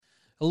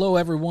Hello,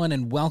 everyone,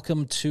 and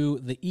welcome to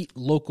the Eat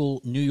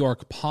Local New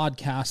York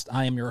podcast.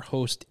 I am your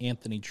host,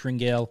 Anthony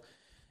Tringale,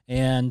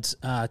 and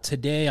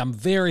today I'm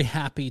very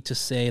happy to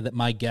say that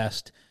my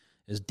guest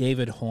is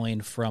David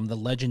Hoyne from the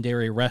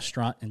legendary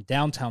restaurant in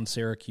downtown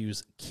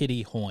Syracuse,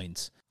 Kitty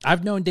Hoyne's.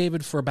 I've known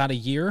David for about a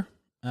year.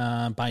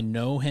 By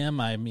know him,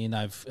 I mean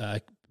I've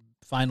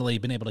finally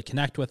been able to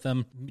connect with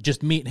him,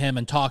 just meet him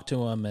and talk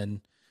to him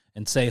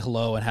and say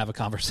hello and have a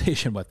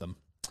conversation with him.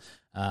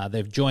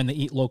 They've joined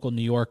the Eat Local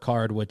New York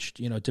card, which,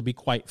 to be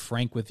quite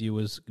frank with you,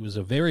 was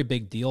a very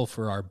big deal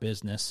for our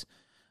business.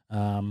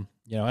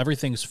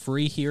 Everything's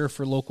free here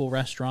for local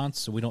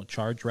restaurants, so we don't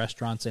charge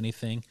restaurants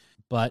anything.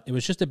 But it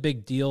was just a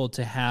big deal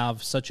to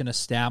have such an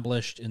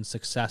established and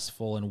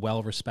successful and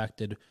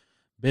well-respected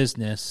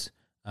business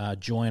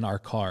join our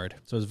card.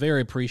 So I was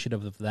very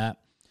appreciative of that.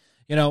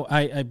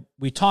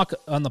 We talk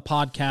on the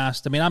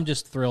podcast. I mean, I'm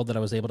just thrilled that I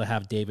was able to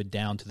have David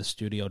down to the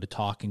studio to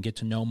talk and get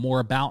to know more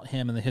about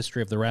him and the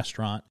history of the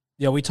restaurant.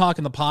 We talk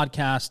in the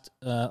podcast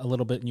a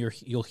little bit, and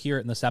you'll hear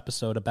it in this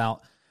episode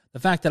about the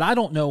fact that I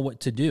don't know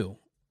what to do.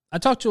 I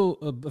talk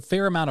to a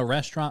fair amount of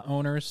restaurant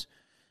owners,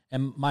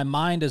 and my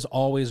mind is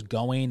always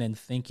going and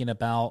thinking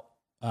about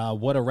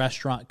what a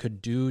restaurant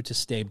could do to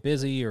stay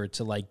busy or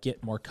to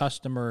get more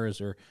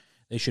customers, or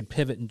they should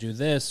pivot and do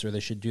this, or they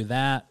should do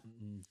that,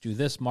 do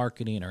this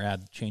marketing, or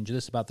change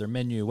this about their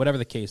menu, whatever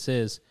the case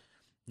is.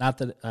 Not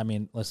that,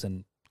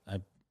 listen,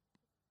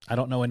 I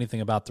don't know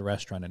anything about the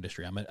restaurant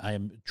industry. I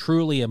am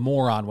truly a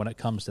moron when it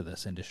comes to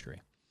this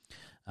industry.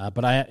 So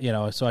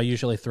I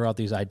usually throw out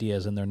these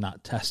ideas and they're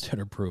not tested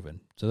or proven.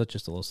 So that's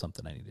just a little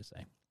something I need to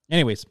say.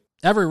 Anyways,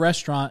 every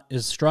restaurant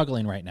is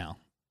struggling right now.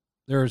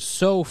 There are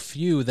so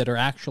few that are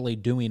actually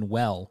doing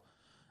well.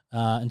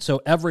 And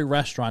so every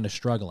restaurant is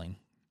struggling.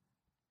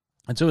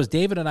 And so as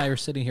David and I are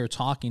sitting here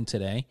talking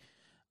today,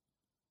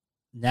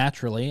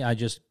 naturally,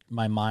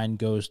 my mind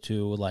goes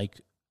to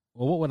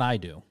what would I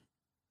do?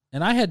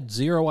 And I had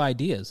zero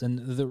ideas.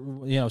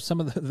 And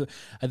some of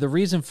the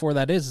reason for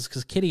that is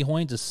because Kitty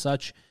Hoyne's is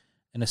such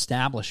an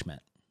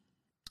establishment.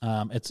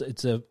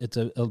 It's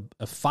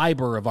a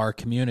fiber of our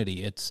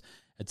community. It's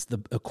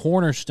a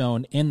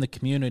cornerstone in the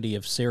community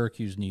of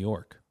Syracuse, New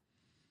York.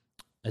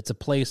 It's a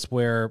place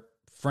where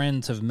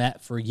friends have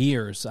met for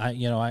years.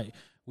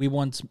 We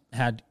once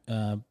had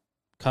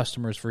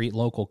customers for Eat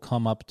Local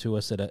come up to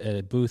us at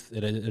a booth,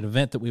 at an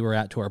event that we were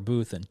at, to our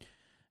booth, and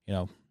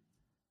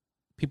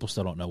people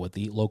still don't know what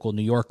the Eat Local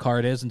New York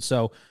card is, and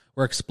so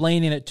we're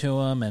explaining it to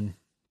them, and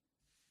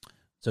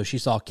so she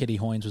saw Kitty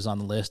Hoyne's was on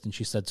the list, and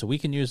she said, "So we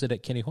can use it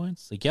at Kitty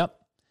Hoyne's?" Yep.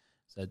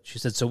 She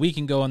said, "So we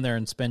can go in there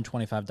and spend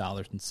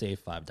 $25 and save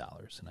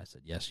 $5." And I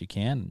said, "Yes, you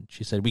can." And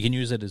she said, "We can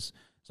use it as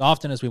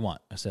often as we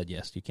want." I said,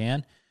 "Yes, you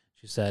can."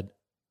 She said,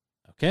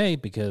 "Okay,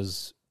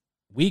 because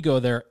we go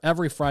there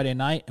every Friday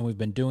night, and we've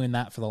been doing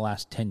that for the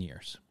last 10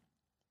 years.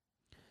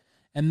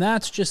 And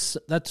that's just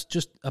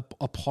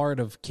a part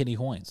of Kitty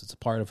Hoyne's. It's a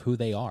part of who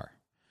they are.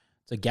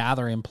 It's a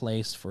gathering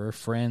place for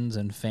friends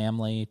and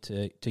family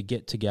to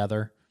get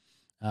together,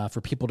 for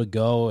people to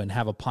go and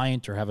have a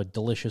pint or have a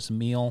delicious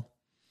meal.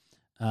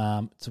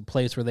 It's a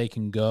place where they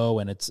can go,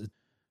 and it's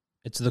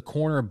the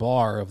corner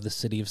bar of the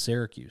city of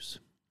Syracuse,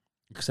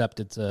 except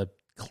it's a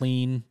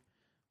clean,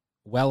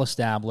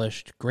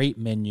 well-established, great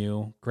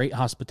menu, great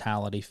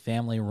hospitality,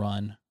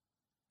 family-run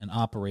and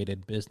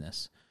operated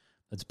business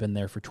that's been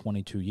there for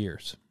 22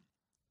 years.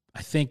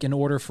 I think in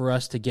order for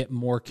us to get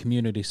more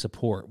community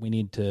support, we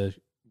need to,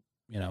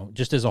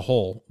 just as a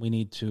whole, we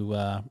need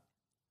to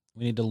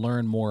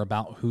learn more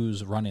about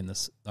who's running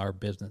our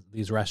business,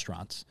 these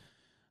restaurants,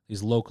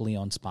 these locally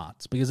owned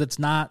spots, because it's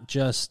not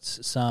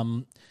just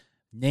some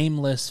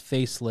nameless,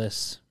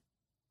 faceless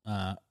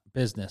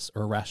business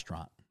or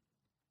restaurant.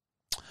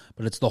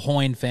 But it's the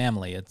Hoyne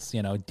family. It's,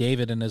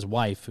 David and his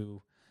wife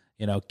who,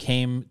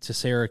 came to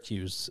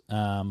Syracuse,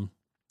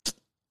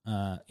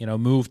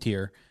 moved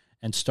here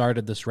and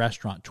started this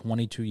restaurant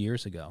 22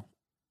 years ago,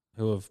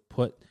 who have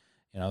put,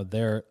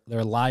 their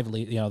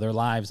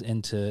lives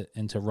into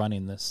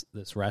running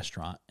this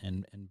restaurant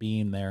and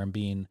being there and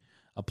being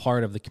a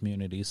part of the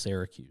community of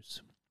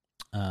Syracuse.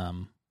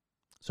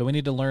 So we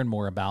need to learn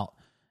more about,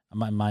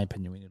 in my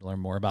opinion, we need to learn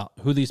more about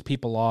who these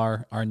people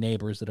are, our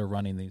neighbors that are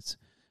running these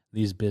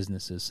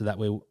businesses, so that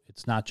way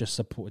it's not just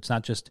support, it's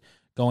not just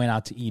going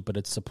out to eat, but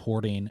it's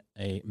supporting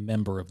a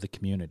member of the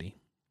community.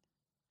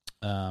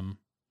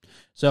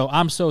 So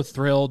I'm so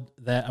thrilled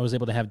that I was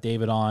able to have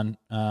David on.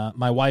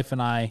 My wife and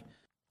I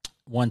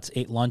once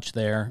ate lunch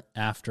there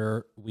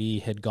after we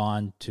had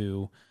gone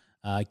to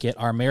get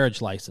our marriage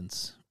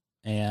license.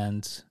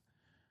 And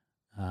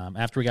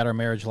after we got our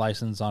marriage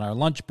license on our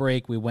lunch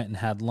break, we went and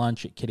had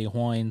lunch at Kitty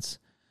Hoyne's.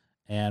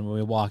 And when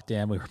we walked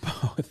in, we were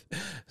both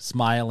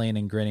smiling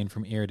and grinning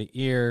from ear to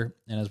ear.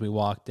 And as we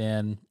walked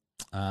in,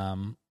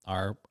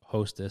 our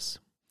hostess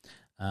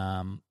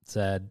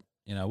said,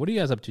 "What are you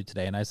guys up to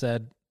today?" And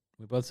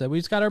we both said, "We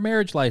just got our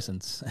marriage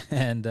license."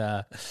 And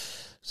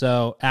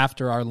so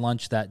after our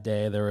lunch that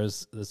day, there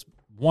was this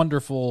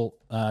wonderful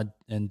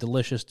and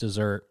delicious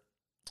dessert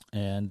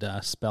and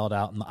spelled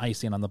out in the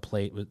icing on the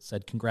plate, it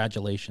said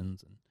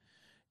congratulations. And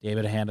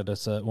David handed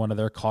us one of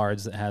their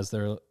cards that has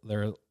their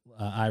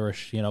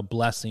Irish,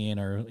 blessing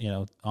or,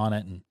 on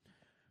it. And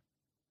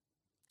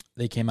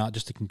they came out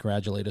just to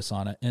congratulate us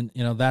on it. And,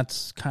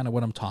 that's kind of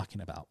what I'm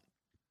talking about.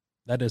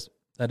 That is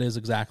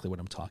exactly what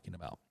I'm talking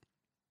about.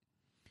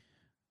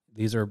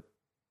 These are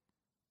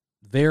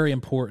very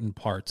important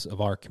parts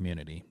of our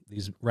community,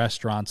 these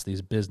restaurants,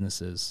 these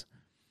businesses,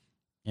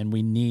 and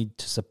we need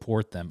to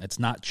support them. It's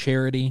not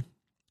charity.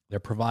 They're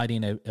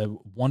providing a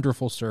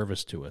wonderful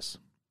service to us.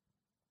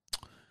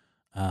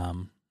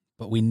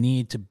 But we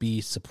need to be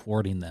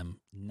supporting them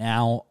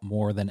now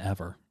more than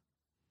ever.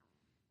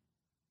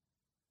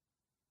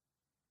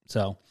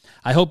 So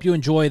I hope you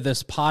enjoy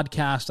this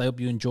podcast. I hope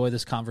you enjoy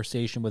this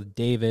conversation with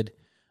David.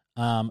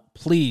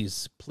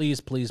 Please,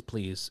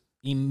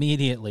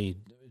 immediately,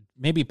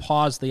 maybe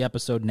pause the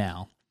episode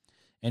now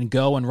and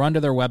go and run to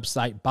their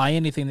website, buy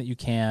anything that you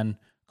can,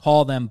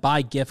 call them,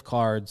 buy gift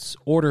cards,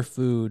 order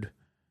food,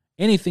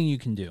 anything you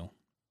can do.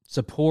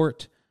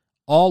 Support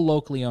all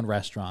locally owned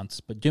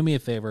restaurants. But do me a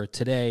favor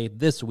today,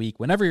 this week,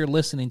 whenever you're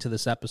listening to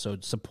this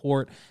episode,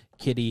 support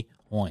Kitty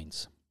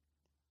Hoyne's.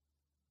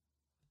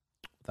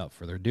 Without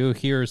further ado,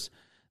 here's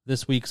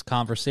this week's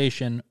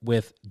conversation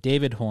with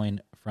David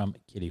Hoyne from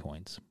Kitty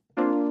Hoyne's.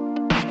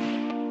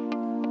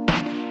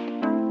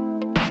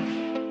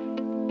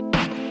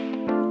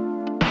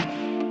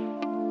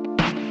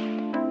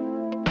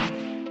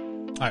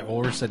 All right, well,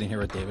 we're sitting here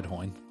with David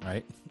Hoyne,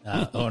 right?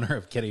 Owner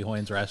of Kitty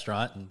Hoyne's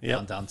restaurant in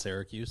downtown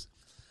Syracuse.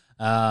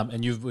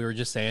 And we were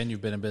just saying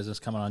you've been in business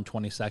coming on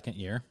 22nd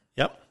year.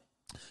 Yep.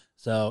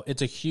 So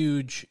it's a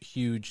huge,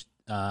 it's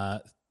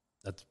a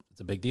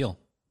big deal.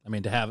 I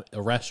mean, to have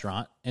a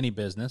restaurant, any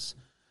business,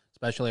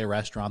 especially a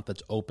restaurant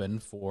that's open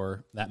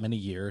for that many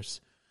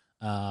years,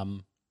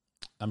 I'm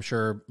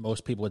sure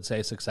most people would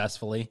say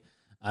successfully.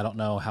 I don't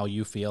know how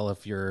you feel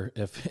if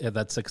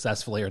that's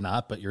successfully or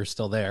not, but you're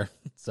still there,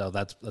 so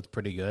that's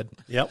pretty good.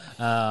 Yep.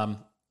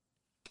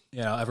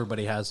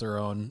 Everybody has their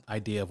own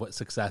idea of what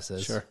success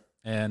is. Sure.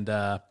 And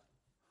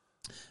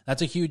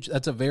that's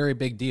a very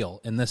big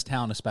deal in this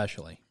town,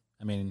 especially.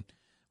 I mean,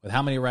 with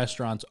how many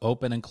restaurants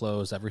open and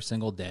close every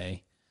single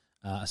day,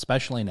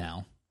 especially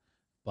now,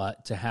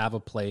 but to have a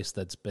place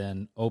that's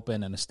been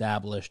open and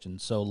established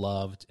and so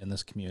loved in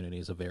this community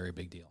is a very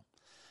big deal.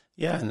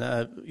 Yeah,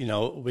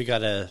 and, we got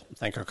to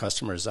thank our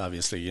customers,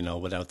 obviously.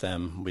 Without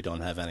them, we don't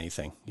have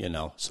anything,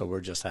 So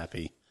we're just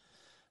happy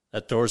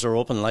that doors are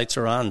open, lights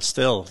are on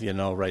still,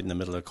 right in the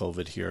middle of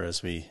COVID here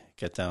as we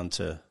get down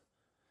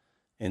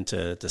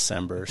into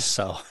December.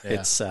 So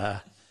yeah.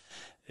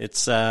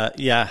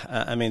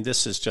 I mean,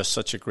 this is just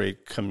such a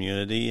great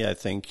community. I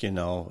think,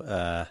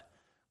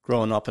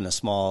 growing up in a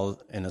small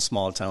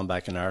town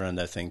back in Ireland,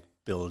 I think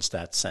builds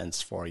that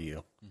sense for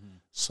you. Mm-hmm.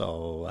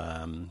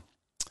 So,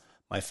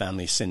 my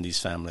family, Cindy's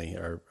family,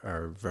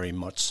 are very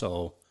much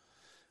so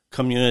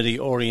community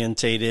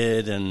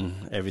orientated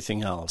and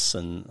everything else.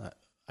 And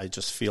I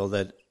just feel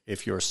that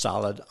if you're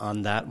solid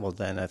on that, well,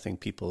 then I think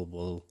people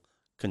will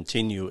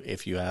continue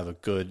if you have a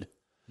good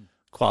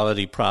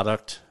quality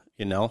product,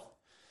 good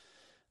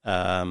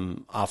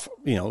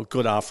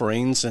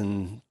offerings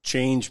and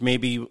change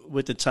maybe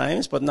with the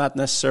times, but not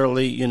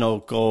necessarily,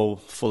 go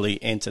fully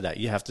into that.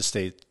 You have to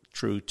stay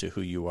true to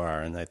who you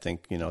are. And I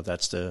think,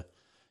 that's the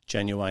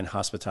genuine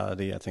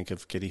hospitality. I think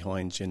of Kitty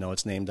Hoyne's,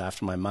 it's named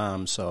after my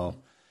mom. So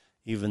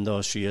even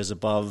though she is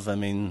above, I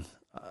mean,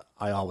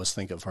 I always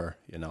think of her,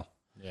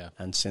 Yeah.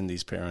 And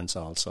Cindy's parents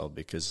also,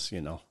 because,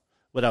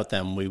 without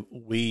them,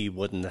 we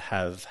wouldn't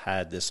have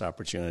had this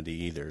opportunity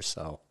either.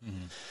 So,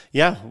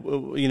 yeah,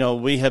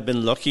 we have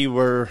been lucky.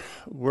 We're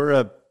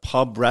a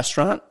pub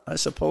restaurant, I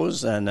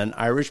suppose, and an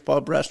Irish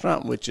pub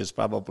restaurant, which is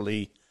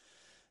probably,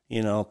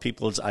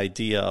 people's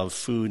idea of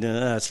food.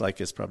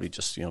 It's probably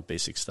just,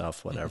 basic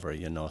stuff, whatever,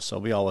 So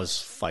we always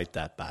fight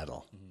that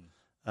battle.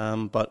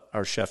 But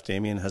our chef,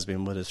 Damien, has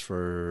been with us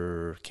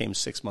came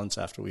 6 months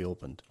after we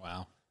opened.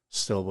 Wow.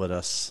 Still with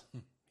us,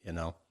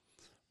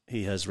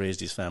 He has raised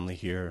his family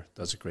here,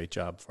 does a great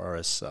job for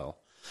us. So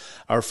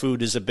our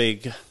food is a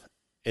big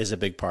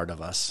part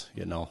of us,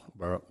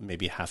 We're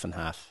maybe half and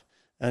half.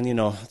 And,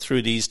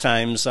 through these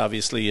times,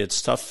 obviously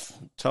it's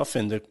tough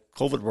in the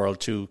COVID world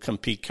to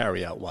compete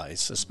carry-out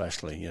wise,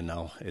 especially,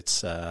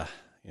 it's,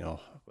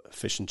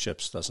 fish and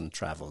chips doesn't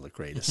travel the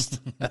greatest.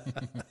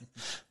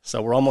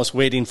 So we're almost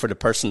waiting for the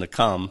person to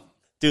come,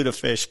 do the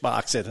fish,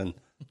 box it, and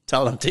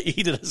tell them to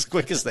eat it as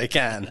quick as they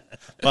can.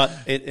 But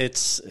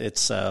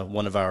it's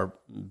one of our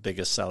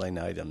biggest selling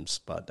items.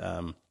 But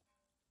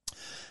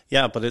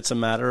but it's a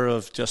matter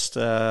of just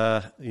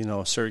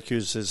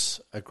Syracuse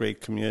is a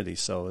great community,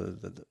 so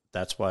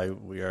that's why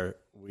we are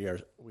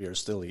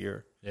still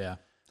here. Yeah,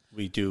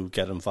 we do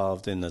get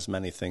involved in as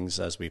many things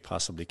as we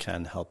possibly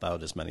can, help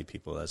out as many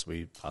people as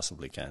we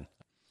possibly can.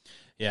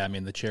 Yeah, I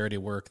mean, the charity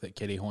work that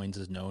Kitty Hoyne's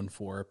is known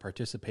for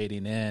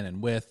participating in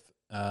and with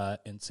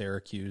in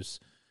Syracuse.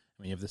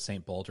 I mean, you have the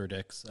St.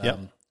 Baldrick's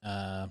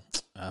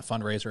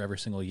fundraiser every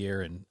single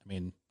year, and I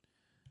mean,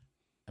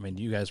 I mean,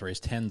 you guys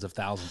raised tens of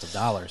thousands of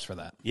dollars for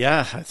that.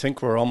 Yeah, I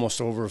think we're almost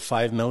over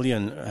 5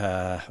 million.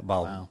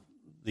 Wow.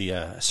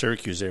 The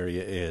Syracuse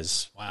area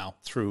is Wow.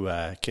 through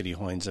Kitty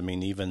Hoyne's. I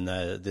mean, even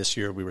this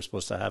year we were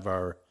supposed to have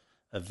our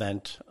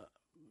event.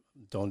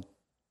 Don't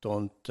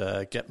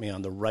get me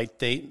on the right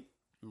date.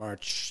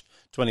 March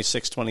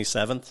 26th,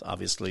 27th.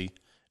 Obviously,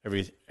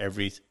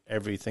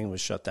 everything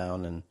was shut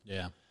down, and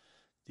Yeah.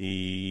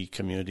 the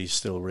community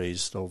still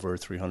raised over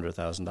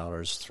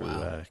 $300,000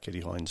 through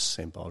Kitty Hoyne's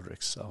St.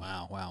 Baldrick's. So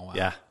Wow.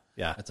 yeah,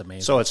 That's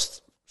amazing.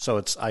 So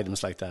it's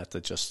items like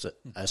that just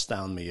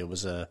astound me. It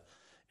was a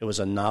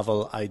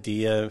novel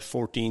idea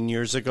 14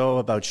 years ago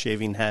about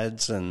shaving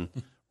heads and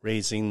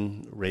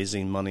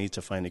raising money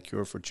to find a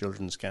cure for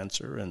children's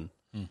cancer, and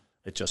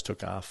it just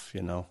took off.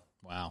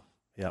 Wow.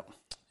 Yep.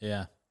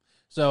 Yeah.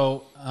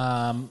 So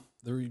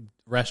the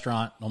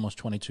restaurant, almost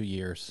 22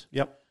 years.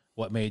 Yep.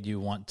 What made you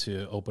want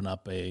to open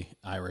up a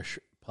Irish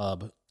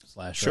pub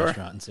 / Sure.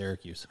 restaurant in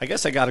Syracuse? I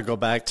guess I got to go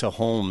back to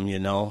home,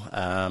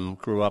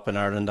 Grew up in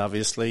Ireland,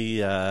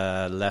 obviously.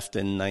 Left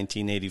in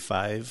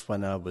 1985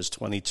 when I was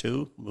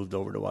 22. Moved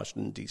over to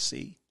Washington,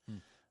 D.C.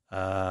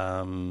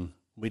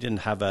 We didn't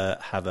have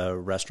a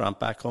restaurant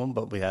back home,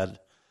 but we had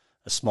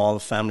a small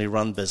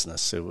family-run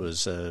business. It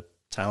was a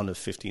town of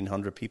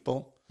 1,500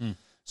 people.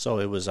 So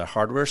it was a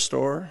hardware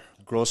store,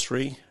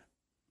 grocery,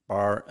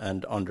 bar,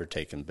 and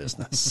undertaking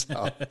business.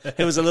 So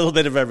it was a little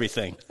bit of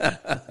everything.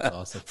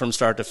 Awesome. From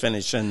start to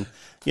finish. And,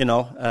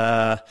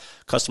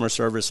 customer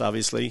service,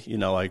 obviously.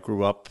 I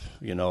grew up,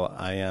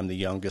 I am the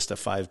youngest of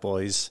 5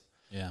 boys.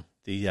 Yeah.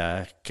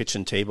 The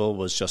kitchen table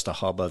was just a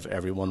hub of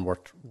everyone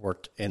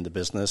worked in the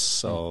business.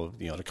 So,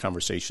 the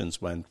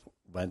conversations went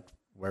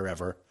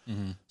wherever.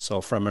 Mm-hmm.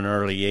 So from an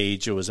early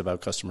age, it was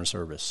about customer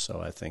service. So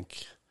I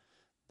think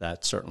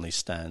that certainly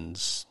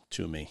stands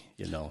to me,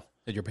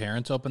 Did your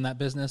parents open that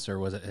business, or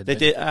was it? They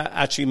did.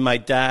 Actually, my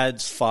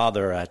dad's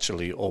father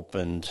actually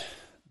opened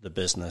the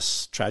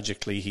business.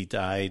 Tragically, he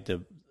died.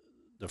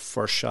 The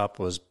first shop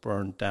was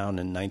burned down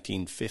in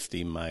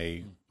 1950.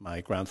 My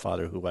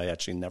grandfather, who I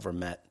actually never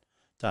met,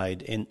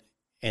 died in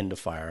the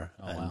fire,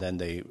 and then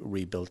they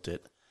rebuilt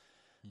it.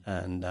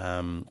 And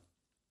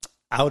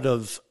out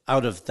of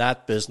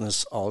that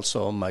business,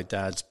 also, my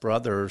dad's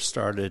brother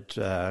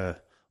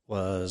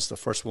was the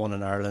first one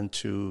in Ireland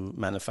to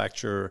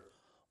manufacture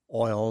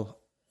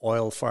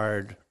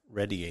oil-fired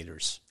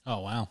radiators.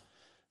 Oh, wow.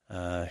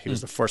 He was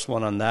the first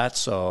one on that,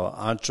 so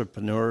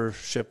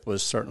entrepreneurship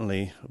was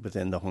certainly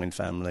within the Hoyne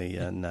family.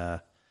 And,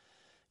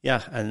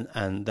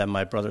 and then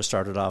my brother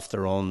started off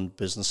their own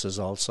businesses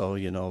also,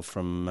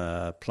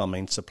 from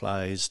plumbing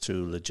supplies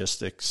to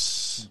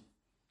logistics,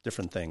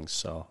 different things.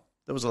 So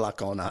there was a lot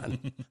going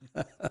on.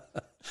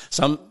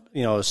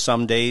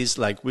 Some days,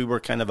 like, we were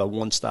kind of a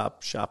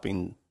one-stop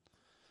shopping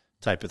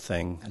type of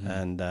thing.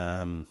 Mm-hmm.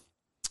 And,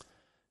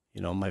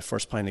 my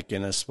first pint of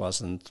Guinness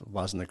wasn't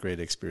a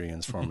great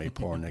experience for me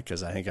pouring it,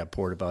 because I think I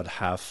poured about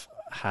half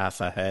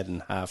ahead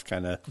and half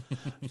kind of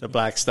the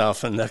black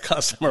stuff, and the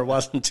customer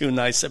wasn't too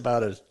nice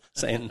about it,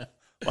 saying,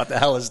 "What the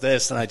hell is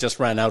this?" And I just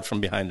ran out from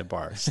behind the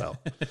bar. So,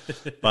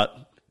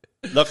 but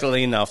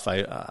luckily enough,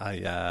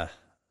 I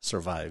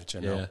survived.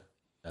 Yeah,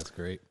 that's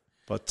great.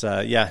 But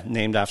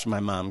named after my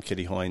mom,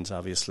 Kitty Hoynes.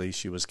 Obviously,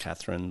 she was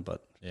Catherine,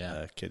 but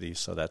Kitty,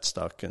 so that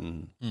stuck.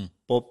 And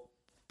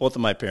both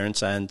of my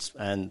parents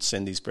and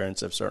Cindy's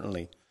parents have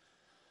certainly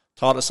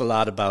taught us a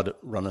lot about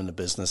running a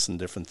business and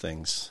different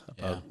things.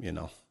 About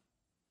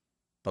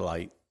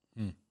polite,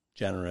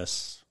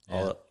 generous,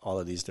 all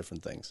of these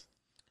different things.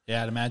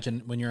 Yeah, I'd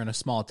imagine when you're in a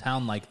small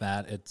town like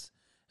that,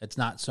 it's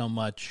not so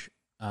much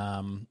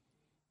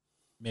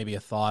maybe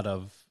a thought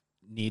of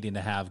needing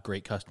to have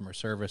great customer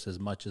service as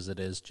much as it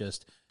is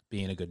just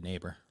being a good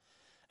neighbor.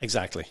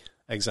 Exactly.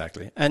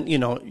 And,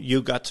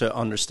 you got to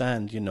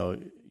understand,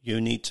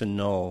 you need to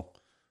know,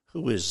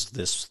 who is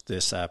this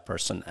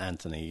person,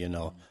 Anthony,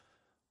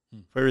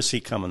 Where is he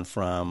coming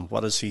from?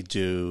 What does he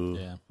do?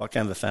 Yeah. What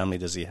kind of a family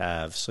does he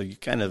have? So you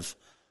kind of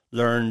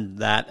learn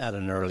that at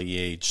an early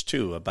age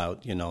too,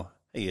 about, hey,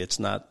 it's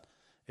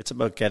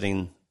about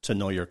getting to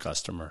know your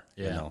customer,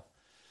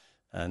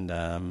 And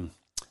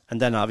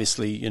then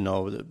obviously,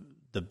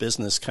 the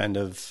business kind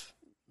of,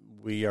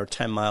 we are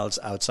 10 miles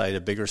outside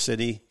a bigger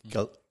city,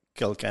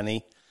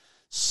 Kilkenny.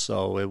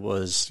 So it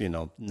was,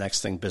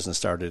 next thing, business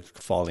started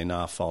falling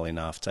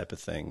off type of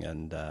thing.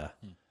 And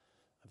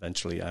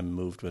eventually I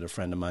moved with a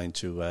friend of mine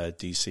to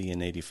D.C.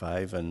 in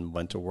 85 and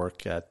went to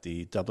work at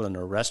the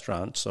Dubliner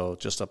restaurant. So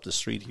just up the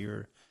street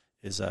here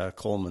is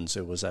Coleman's.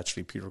 It was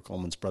actually Peter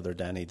Coleman's brother,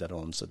 Danny, that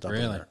owns the Dubliner.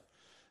 Really?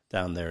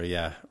 Down there,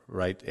 yeah,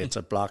 right. It's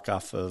a block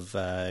off of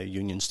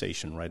Union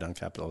Station, right on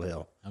Capitol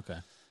Hill. Okay.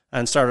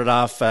 And started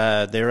off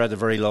there at the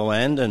very low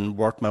end and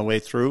worked my way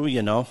through,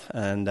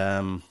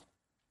 and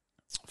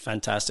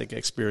fantastic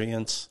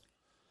experience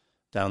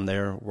down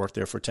there. Worked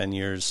there for 10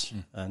 years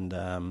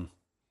and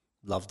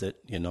loved it.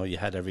 You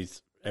had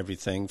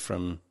everything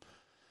from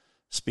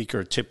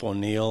Speaker Tip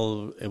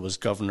O'Neill. It was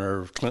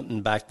Governor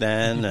Clinton back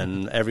then,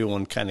 and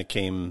everyone kind of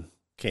came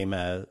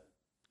out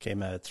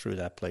through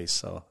that place.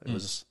 So it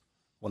was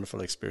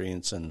wonderful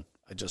experience, and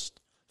I just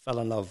fell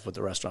in love with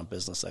the restaurant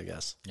business, I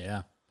guess.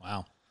 Yeah.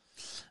 Wow.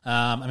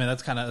 I mean,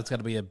 that's got to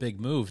be a big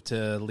move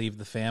to leave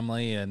the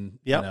family and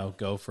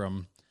go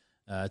from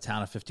a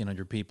town of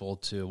 1,500 people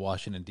to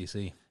Washington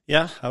D.C.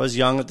 Yeah, I was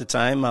young at the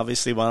time.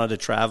 Obviously, wanted to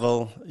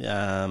travel.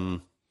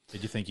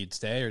 Did you think you'd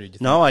stay, or did you?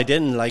 No, I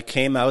didn't. Like,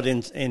 came out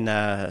in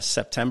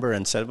September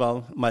and said,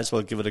 "Well, might as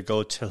well give it a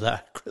go till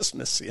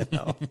Christmas,"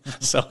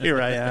 So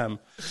here I am.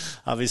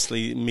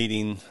 Obviously,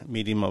 meeting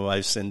my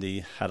wife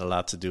Cindy had a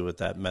lot to do with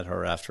that. Met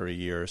her after a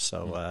year,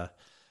 so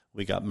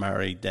we got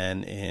married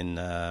then in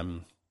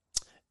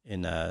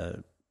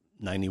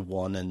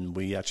 91, and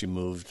we actually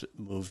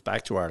moved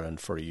back to Ireland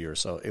for a year.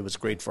 So it was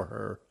great for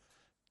her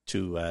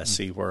to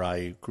see where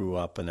I grew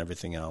up and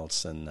everything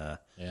else, and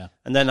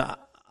then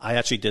I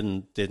actually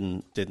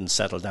didn't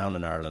settle down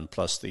in Ireland.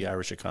 Plus, the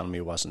Irish economy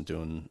wasn't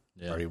doing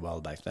very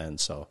well back then,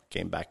 so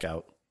came back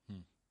out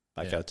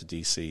out to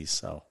DC.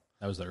 So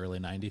that was the early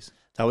 90s.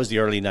 That was the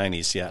early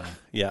 90s.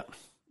 Yeah.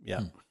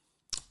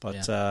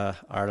 But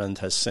Ireland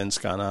has since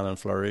gone on and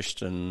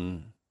flourished,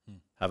 and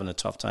having a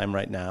tough time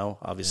right now.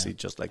 Obviously,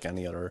 just like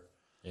any other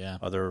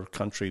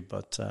country,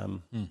 but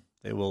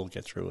they will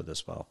get through it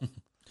as well.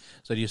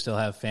 So do you still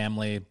have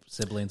family,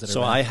 siblings that are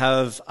So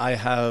around? I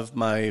have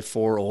my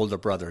 4 older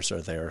brothers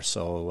are there.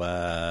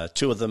 So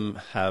 2 of them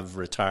have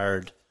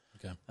retired,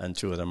 and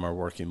 2 of them are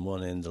working.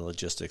 One in the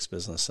logistics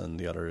business, and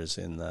the other is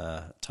in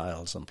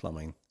tiles and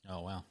plumbing.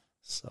 Oh wow!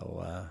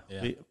 So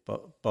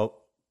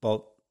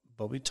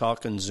but we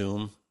talk on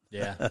Zoom.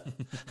 Yeah,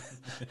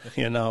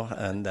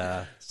 and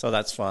so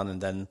that's fun.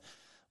 And then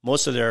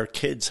most of their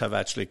kids have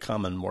actually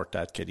come and worked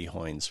at Kitty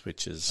Hoyne's,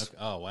 which is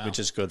which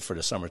is good for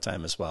the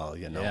summertime as well.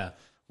 Yeah.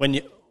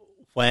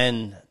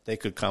 When they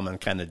could come and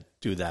kind of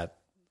do that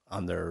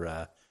on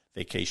their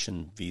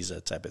vacation visa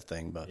type of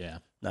thing, but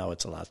now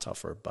it's a lot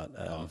tougher. But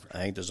I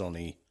think there's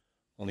only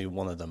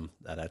one of them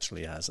that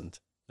actually hasn't.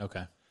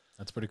 Okay,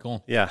 that's pretty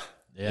cool. Yeah.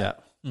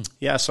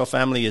 So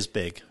family is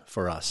big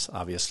for us,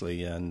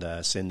 obviously, and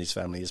Cindy's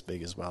family is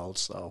big as well.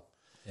 So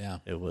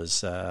it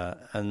was,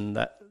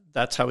 and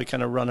that's how we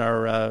kind of run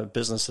our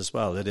business as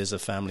well. It is a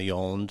family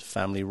owned,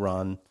 family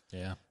run.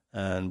 Yeah,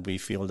 and we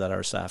feel that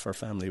our staff are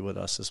family with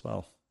us as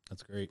well.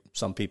 That's great.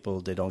 Some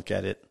people, they don't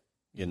get it,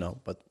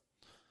 but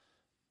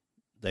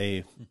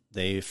they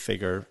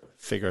figure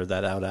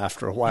that out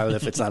after a while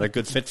if it's not a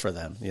good fit for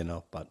them,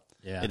 but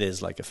it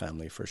is like a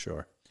family for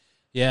sure.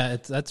 Yeah,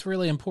 that's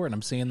really important.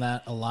 I'm seeing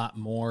that a lot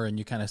more, and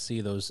you kind of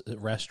see those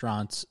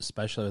restaurants,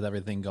 especially with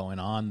everything going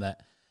on,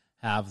 that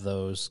have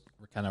those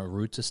kind of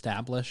roots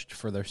established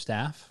for their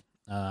staff.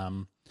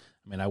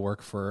 I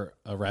work for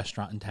a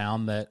restaurant in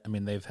town that,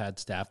 they've had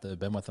staff that have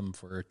been with them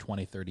for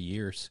 20, 30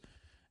 years.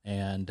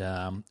 And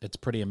it's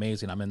pretty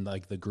amazing. I'm in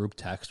like the group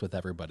text with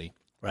everybody.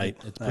 Right.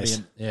 It's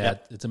nice. pretty,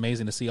 it's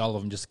amazing to see all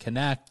of them just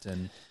connect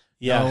and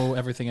know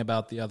everything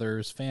about the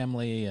other's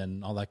family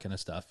and all that kind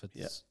of stuff.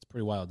 It's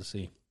pretty wild to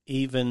see.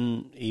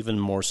 Even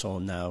more so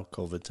now,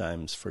 COVID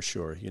times, for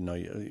sure.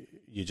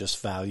 You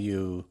just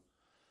value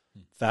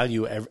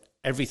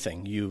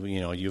everything.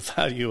 You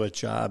value a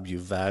job, you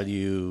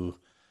value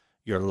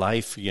your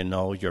life,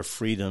 your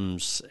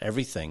freedoms,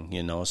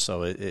 everything,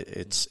 so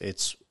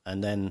it's,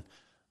 and then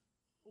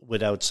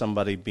without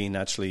somebody being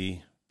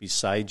actually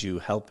beside you,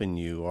 helping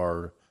you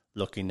or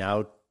looking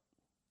out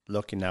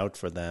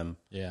for them.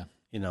 Yeah.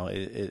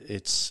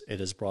 It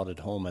has brought it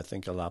home, I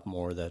think, a lot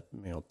more that,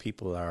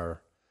 people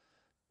are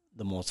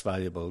the most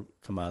valuable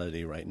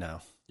commodity right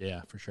now.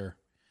 Yeah, for sure.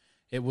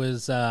 It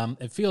was,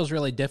 it feels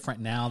really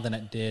different now than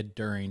it did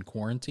during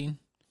quarantine.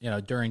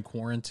 During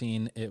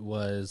quarantine, it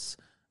was,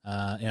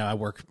 I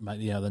work,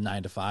 the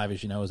 9 to 5,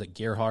 as you know, is at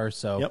Gearhar.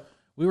 So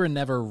we were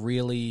never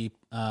really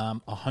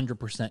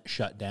 100%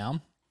 shut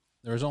down.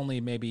 There was only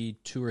maybe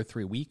 2 or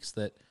 3 weeks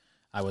that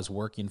I was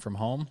working from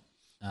home.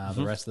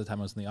 The rest of the time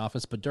I was in the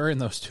office. But during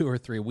those 2 or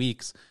 3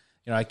 weeks,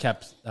 I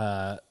kept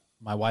my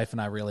wife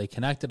and I really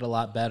connected a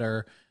lot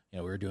better. We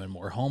were doing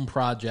more home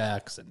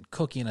projects and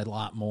cooking a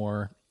lot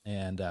more.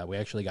 And we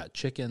actually got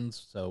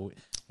chickens. So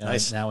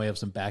nice. Now we have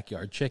some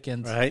backyard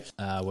chickens, right?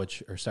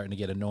 Which are starting to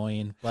get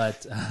annoying.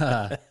 But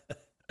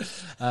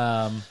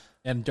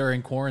and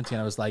during quarantine,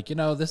 I was like,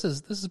 this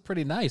is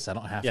pretty nice. I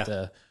don't have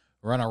to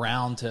run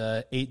around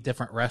to 8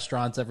 different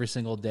restaurants every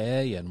single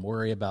day and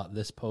worry about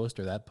this post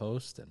or that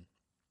post. And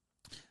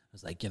I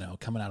was like,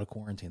 coming out of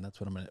quarantine, that's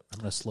what I'm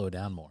gonna slow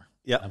down more.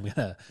 Yeah, I'm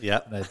gonna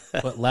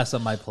put less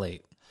on my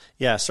plate.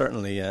 Yeah,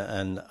 certainly.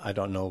 And I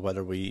don't know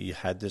whether we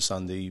had this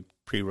on the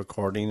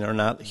pre-recording or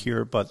not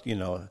here, but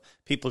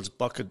people's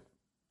bucket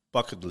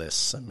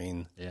lists.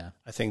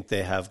 I think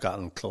they have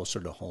gotten closer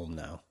to home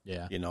now.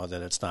 Yeah,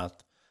 that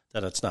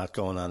it's not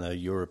going on a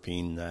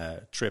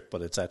European trip,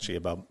 but it's actually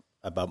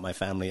about my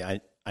family.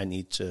 I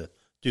need to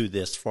do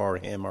this for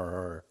him or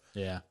her.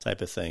 Yeah,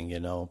 type of thing.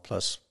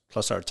 Plus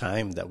our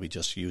time that we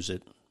just use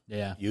it.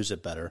 Yeah, use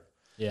it better.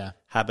 Yeah,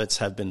 habits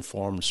have been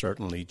formed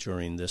certainly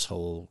during this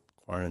whole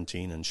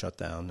quarantine and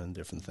shutdown and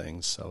different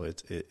things. So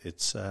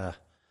it's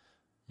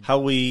how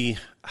we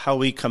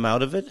come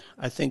out of it.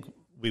 I think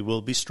we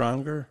will be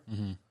stronger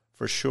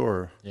for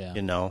sure. Yeah.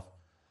 You know,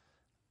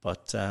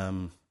 but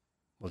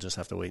we'll just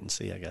have to wait and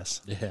see, I guess.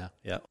 Yeah.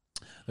 Yeah.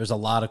 There's a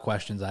lot of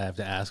questions I have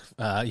to ask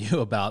you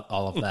about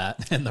all of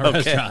that in the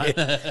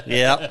restaurant.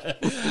 Yeah.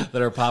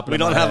 That are popping. We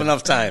don't have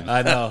enough time.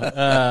 I know.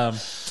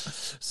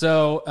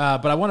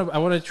 But I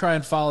want to try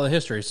and follow the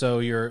history. So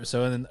in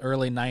the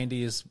early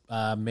 '90s,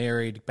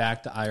 married,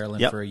 back to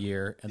Ireland for a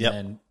year, and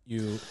then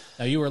you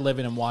were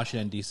living in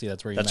Washington D.C.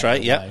 That's where you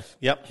met your wife.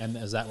 Yep. And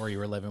is that where you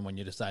were living when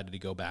you decided to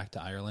go back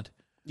to Ireland?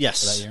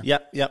 Yes.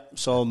 Yep.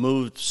 So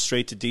moved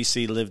straight to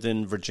D.C., lived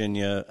in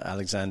Virginia,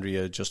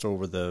 Alexandria, just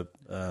over the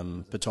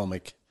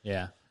Potomac.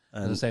 Yeah. I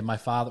was going to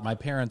say, my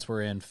parents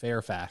were in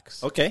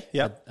Fairfax. Okay,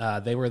 yeah.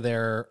 They were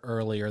there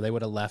earlier. They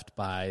would have left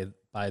by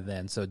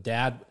then. So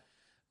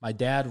my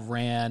dad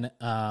ran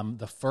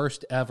the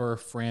first ever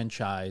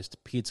franchised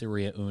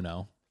Pizzeria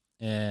Uno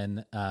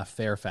in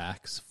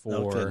Fairfax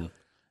for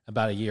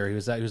about a year. He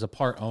was a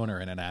part owner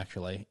in it,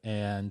 actually.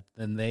 And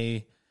then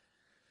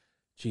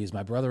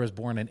my brother was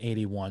born in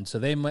 81, so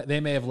they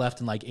may have left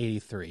in like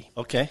 83.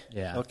 Okay.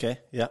 Yeah. Okay.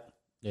 Yeah.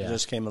 Yeah. It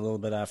just came a little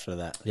bit after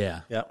that.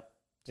 Yeah. Yeah.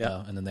 Yeah.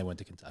 So, and then they went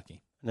to Kentucky.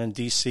 And then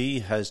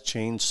DC has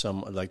changed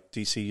some. Like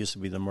DC used to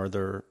be the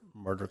murder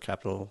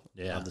capital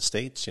of the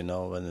states, and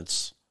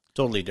it's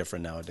totally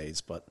different nowadays.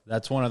 But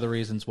that's one of the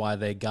reasons why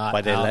they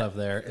got out of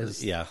there.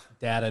 Is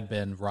Dad had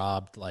been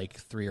robbed like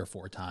 3 or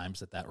 4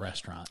 times at that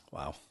restaurant.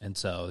 Wow. And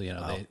so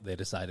they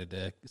decided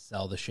to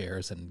sell the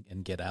shares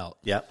and get out.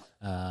 Yeah.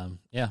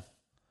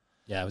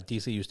 Yeah,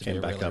 DC used to Came be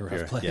a back really up rough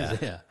here.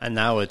 place. Yeah. And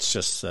now it's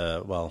just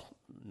now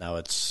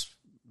it's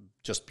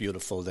just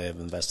beautiful. They have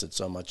invested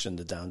so much in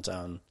the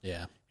downtown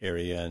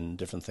area and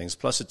different things.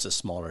 Plus, it's a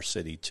smaller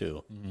city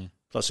too. Mm-hmm.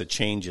 Plus, it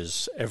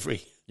changes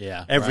every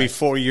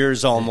 4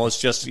 years almost.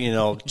 Just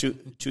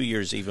 2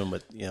 years even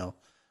with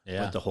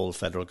with the whole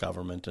federal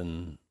government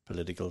and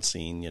political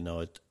scene.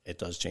 It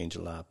does change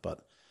a lot,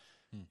 but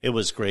it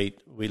was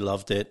great. We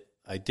loved it.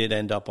 I did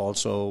end up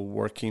also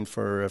working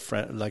for a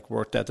friend,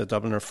 worked at the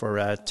Dubliner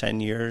for 10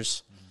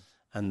 years,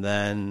 and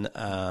then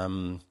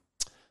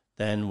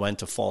went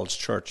to Falls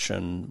Church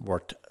and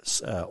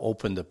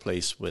opened a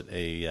place with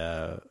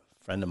a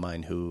friend of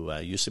mine who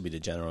used to be the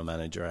general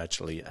manager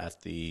actually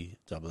at the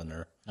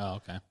Dubliner. Oh,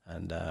 okay.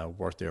 And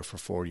worked there for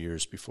 4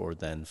 years before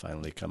then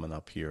finally coming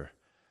up here.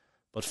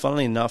 But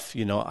funnily enough,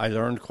 I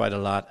learned quite a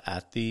lot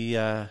at the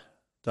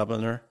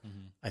Dubliner.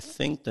 Mm-hmm. I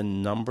think the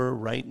number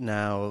right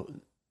now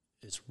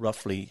is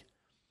roughly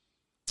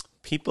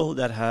people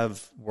that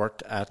have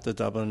worked at the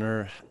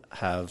Dubliner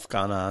have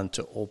gone on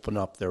to open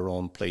up their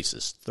own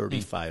places,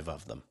 35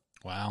 of them.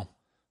 Wow.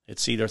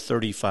 It's either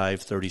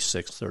 35,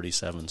 36,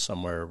 37,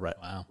 somewhere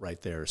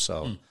right there.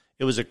 So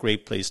it was a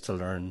great place to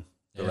learn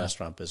the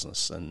restaurant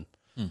business. And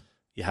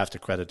you have to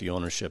credit the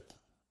ownership,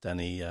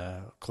 Denny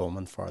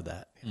Coleman, for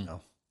that,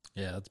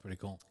 Yeah, that's pretty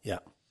cool. Yeah,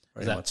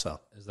 very much so.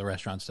 Is the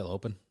restaurant still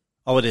open?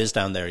 Oh, it is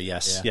down there,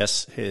 yes. Yeah.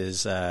 Yes,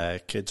 his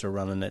kids are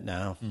running it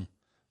now.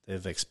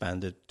 They've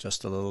expanded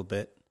just a little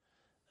bit.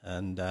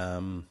 And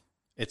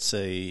it's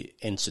a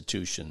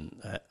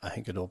institution. I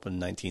think it opened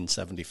in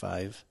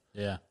 1975.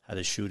 Yeah. Had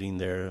a shooting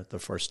there the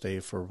first day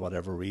for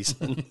whatever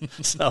reason.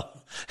 So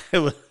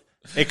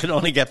it could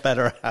only get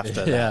better after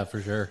that. Yeah,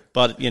 for sure.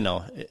 But,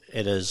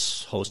 it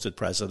has hosted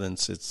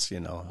presidents. It's,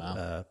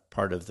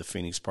 part of the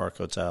Phoenix Park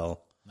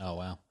Hotel. Oh,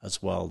 wow.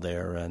 As well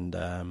there. And,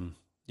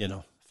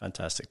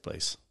 fantastic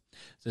place.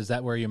 So is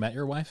that where you met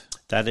your wife?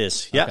 That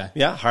is, yeah. Okay.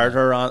 Yeah, hired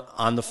her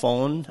on the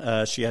phone.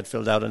 She had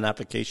filled out an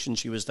application.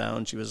 She was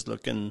down. She was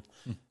looking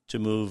to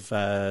move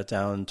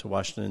down to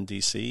Washington,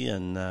 D.C.,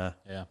 and the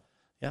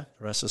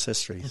rest is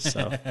history.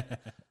 So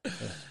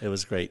it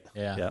was great.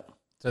 Yeah.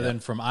 So then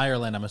from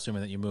Ireland, I'm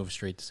assuming that you moved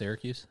straight to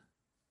Syracuse?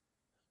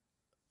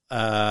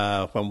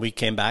 When we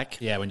came back?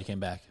 Yeah, when you came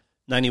back.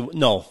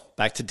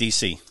 Back to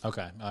D.C.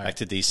 Okay, all right. Back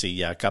to D.C.,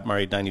 yeah. Got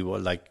married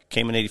 91,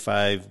 came in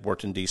 85,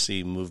 worked in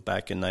D.C., moved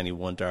back in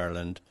 91 to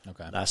Ireland.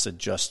 Okay. Lasted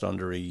just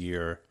under a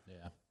year.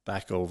 Yeah.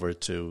 Back over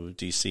to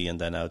D.C.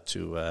 and then out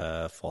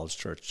to Falls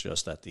Church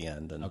just at the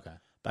end. And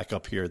back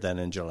up here then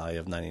in July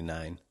of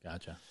 99.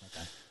 Gotcha,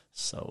 okay.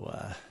 So,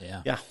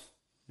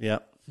 yeah.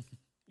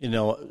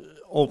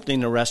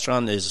 Opening a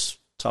restaurant is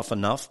tough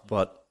enough,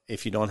 but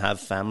if you don't have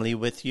family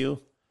with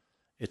you,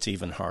 it's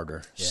even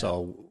harder. Yeah.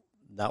 So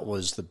that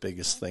was the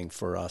biggest thing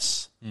for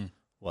us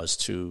was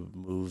to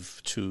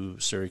move to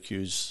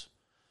Syracuse,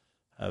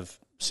 have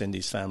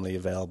Cindy's family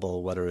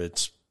available, whether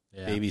it's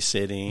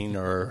babysitting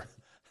or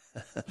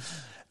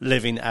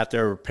living at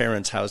their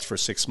parents' house for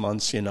 6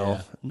 months,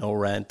 no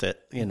rent.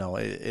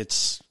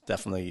 It's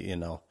definitely,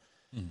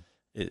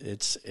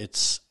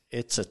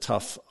 it's a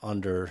tough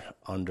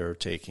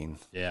undertaking.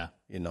 Yeah.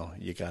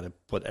 You got to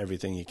put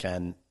everything you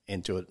can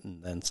into it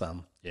and then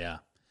some. Yeah.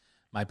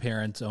 My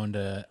parents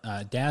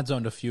Dad's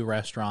owned a few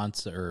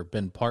restaurants or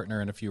been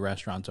partner in a few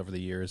restaurants over the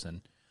years.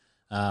 And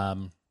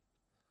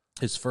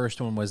his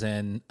first one was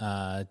in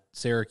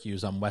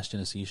Syracuse on West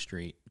Tennessee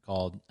Street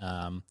called,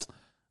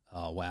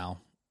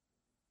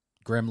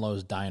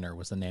 Grimlow's Diner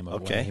was the name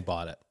of it when he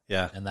bought it.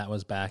 Yeah. And that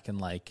was back in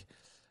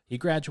He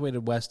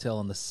graduated West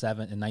Hill in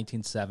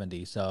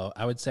 1970. So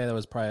I would say that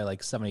was probably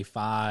like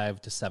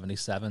 75 to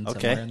 77,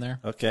 somewhere in there.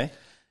 Okay.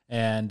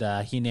 And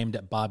he named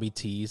it Bobby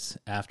T's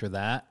after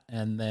that.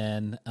 And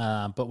then,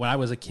 but when I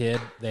was a kid,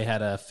 they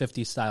had a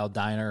 50 style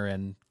diner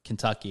in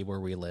Kentucky where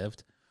we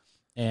lived,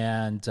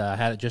 and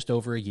had it just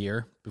over a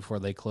year before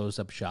they closed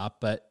up shop.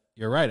 But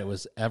you're right, it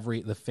was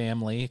the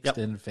family,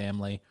 extended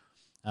family.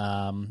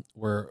 Me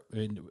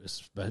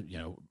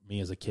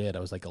as a kid, I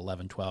was like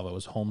 11, 12. I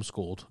was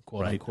homeschooled,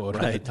 quote unquote,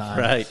 at the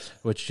time,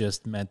 which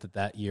just meant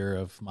that year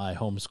of my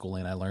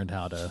homeschooling, I learned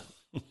how to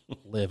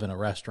live in a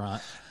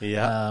restaurant.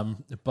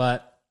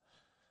 But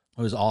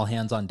it was all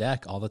hands on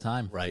deck all the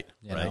time.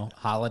 You know,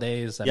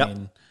 holidays. I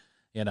mean,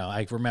 you know,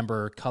 I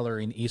remember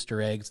coloring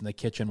Easter eggs in the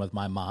kitchen with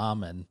my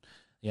mom, and,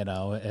 you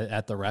know,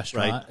 at the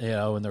restaurant, you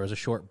know, and there was a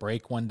short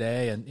break one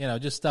day, and, you know,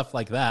 just stuff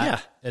like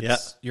that.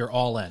 You're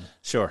all in.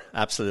 Sure.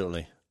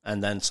 Absolutely.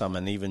 And then some,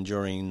 and even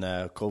during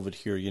COVID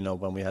here, you know,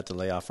 when we had to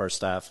lay off our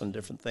staff and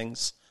different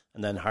things,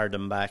 and then hire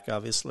them back,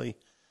 obviously,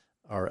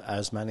 or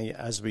as many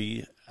as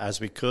we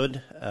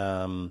could.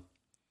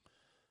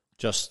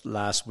 Just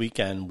last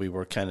weekend, we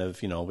were kind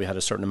of, you know, we had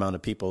a certain amount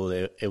of people.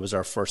 It was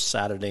our first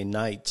Saturday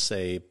night,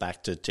 say,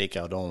 back to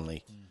takeout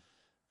only.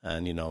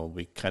 And, you know,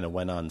 we kind of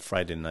went on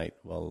Friday night.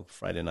 Well,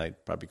 Friday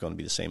night probably going to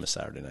be the same as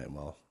Saturday night.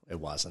 Well, it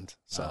wasn't.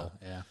 So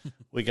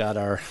we got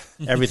our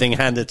everything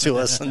handed to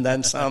us and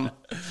then some.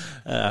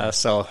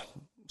 So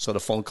the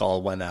phone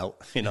call went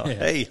out, you know,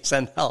 hey,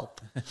 send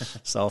help.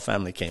 So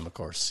family came, of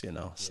course, you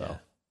know. So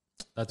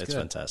it's good.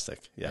 Fantastic.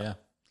 Yeah.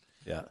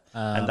 And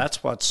and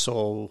that's what's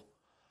so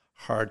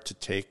hard to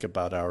take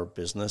about our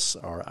business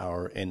or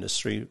our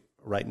industry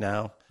right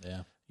now.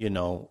 You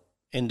know,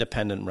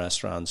 independent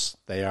restaurants,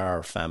 they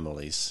are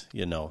families,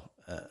 you know,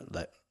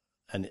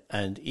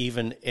 and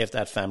even if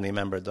that family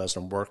member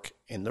doesn't work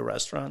in the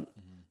restaurant,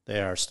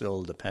 they are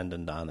still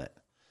dependent on it.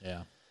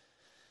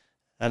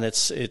 And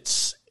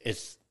it's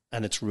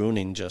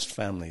ruining just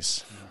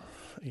families,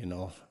 you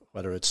know,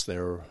 whether it's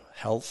their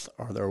health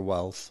or their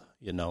wealth,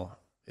 you know,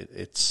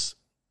 it's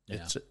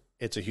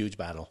a huge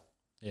battle.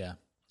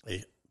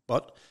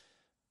 But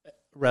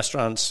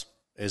restaurants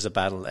is a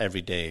battle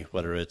every day,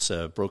 whether it's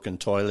a broken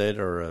toilet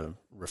or a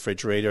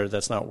refrigerator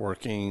that's not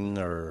working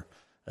or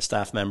a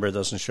staff member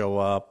doesn't show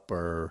up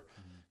or,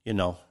 you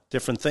know,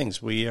 different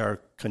things. We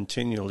are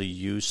continually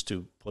used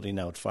to putting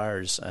out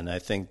fires, and I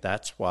think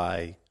that's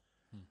why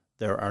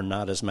there are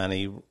not as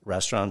many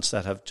restaurants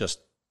that have just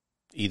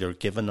either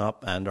given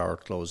up and or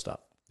closed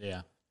up.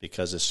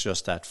 Because it's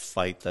just that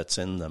fight that's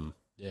in them,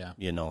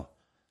 you know,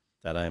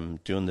 that I'm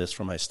doing this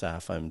for my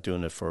staff, I'm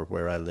doing it for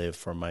where I live,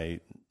 for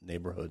my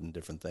neighborhood and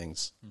different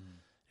things.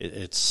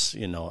 It's,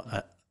 you know,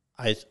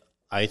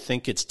 I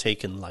think it's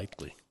taken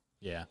lightly.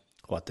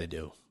 What they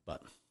do,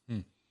 but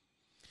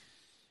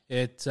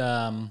it's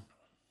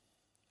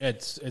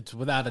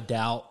without a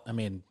doubt. I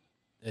mean,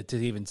 to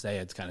even say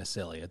it's kind of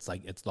silly. It's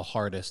like it's the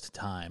hardest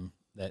time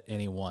that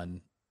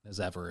anyone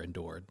has ever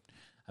endured.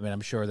 I mean,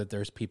 I'm sure that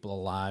there's people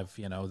alive,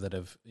 you know, that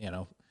have, you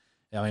know,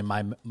 I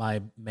mean,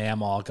 my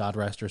mamaw, God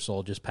rest her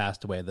soul, just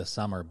passed away this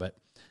summer, but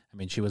I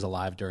mean, she was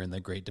alive during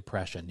the Great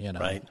Depression, you know.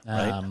 Right.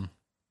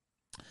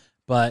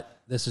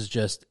 But this is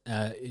just,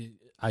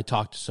 I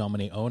talk to so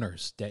many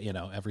owners, you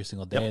know, every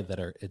single day that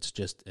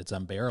it's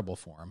unbearable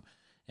for them.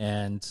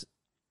 And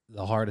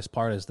the hardest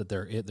part is that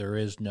there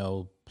is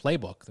no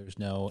playbook. There's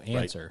no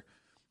answer.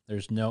 There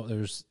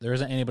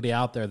isn't anybody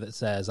out there that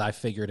says, I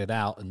figured it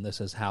out and this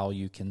is how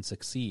you can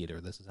succeed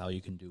or this is how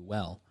you can do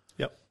well.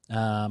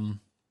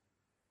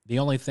 The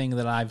only thing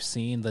that I've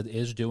seen that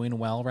is doing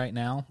well right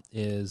now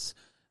is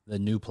the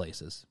new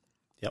places.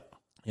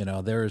 You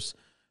know, there's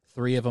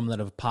 3 of them that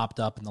have popped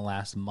up in the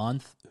last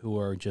month who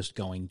are just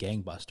going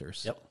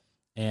gangbusters.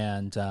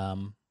 And,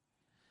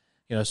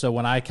 you know, so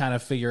when I kind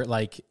of figure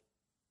like,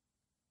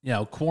 you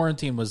know,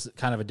 quarantine was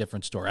kind of a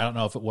different story. I don't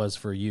know if it was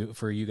for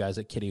you guys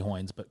at Kitty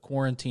Hoyne's, but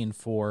quarantine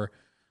for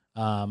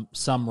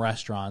some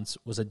restaurants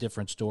was a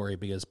different story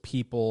because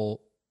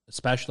people,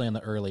 especially in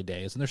the early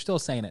days, and they're still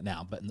saying it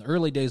now, but in the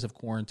early days of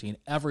quarantine,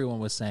 everyone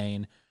was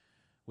saying,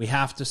 we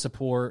have to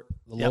support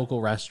the local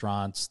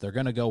restaurants. They're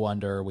going to go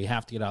under. We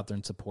have to get out there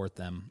and support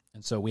them.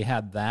 And so we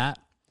had that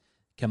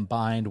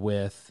combined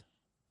with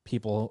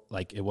people,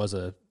 like it was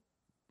a,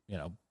 you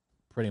know,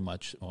 pretty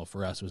much, well,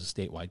 for us, it was a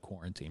statewide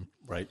quarantine.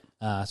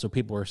 So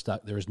people were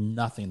stuck. There was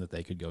nothing that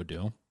they could go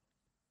do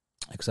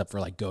except for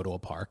like go to a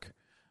park,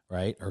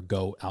 right? Or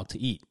go out to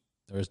eat.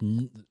 There was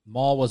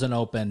mall wasn't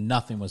open.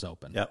 Nothing was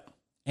open.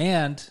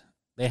 And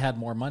they had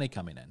more money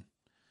coming in.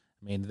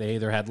 I mean, they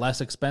either had less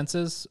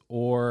expenses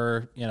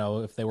or, you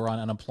know, if they were on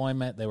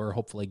unemployment, they were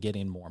hopefully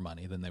getting more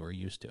money than they were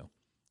used to.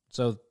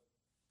 So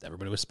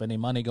everybody was spending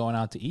money going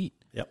out to eat.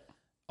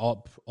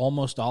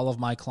 Almost all of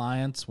my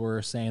clients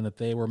were saying that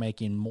they were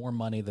making more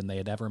money than they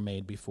had ever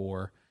made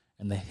before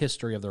in the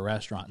history of the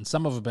restaurant. And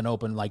some of them have been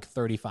open like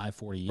 35,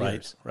 40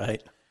 years.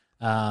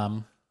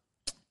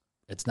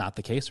 It's not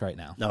the case right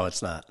now. No,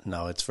 it's not.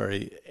 No, it's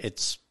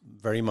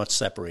very much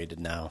separated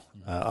now.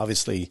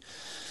 Obviously,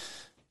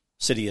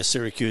 city of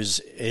Syracuse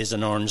is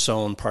an orange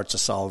zone, parts of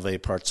Solvay,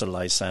 parts of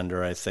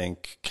Lysander, I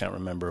think. Can't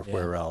remember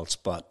where else.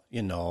 But,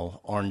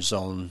 orange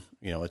zone,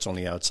 it's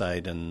only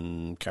outside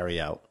and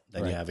carry out.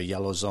 Then you have a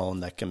yellow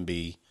zone that can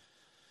be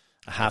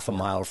a half a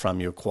mile from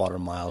your, quarter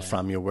mile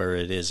from your, where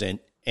it is in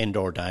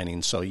indoor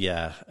dining. So,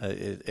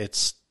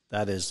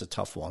 that is a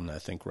tough one, I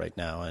think, right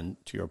now. And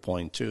to your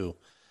point, too,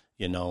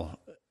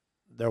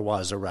 there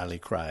was a rally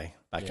cry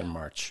back in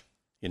March.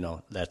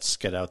 Let's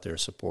get out there,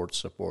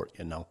 support.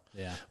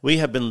 Yeah. We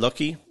have been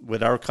lucky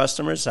with our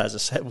customers. As I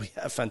said, we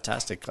have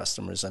fantastic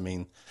customers. I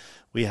mean,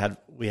 we have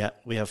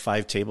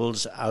 5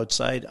 tables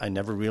outside. I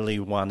never really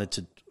wanted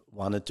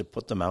to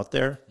put them out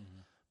there,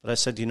 but I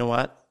said, you know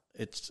what?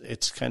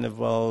 It's kind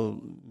of,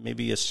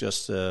 maybe it's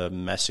just a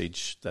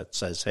message that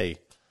says, hey,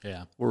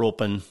 we're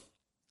open.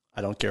 I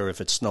don't care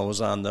if it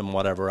snows on them,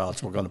 whatever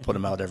else. We're going to put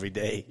them out every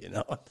day.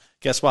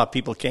 Guess what?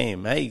 People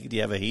came. Hey, do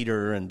you have a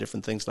heater and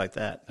different things like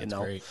that? That's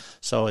great.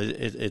 So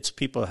it's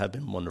people have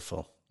been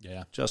wonderful.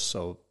 Yeah, just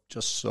so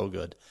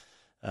good.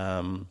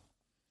 And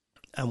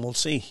we'll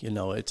see.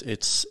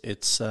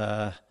 It's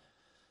the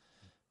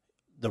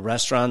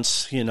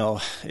restaurants.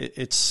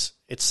 It's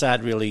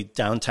sad. Really,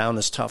 downtown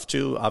is tough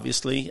too.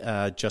 Obviously,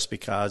 just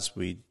because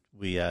we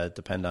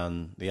depend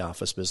on the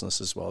office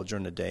business as well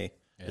during the day.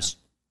 Yeah.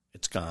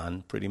 It's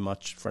gone pretty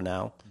much for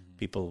now.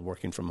 People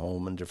working from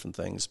home and different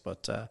things,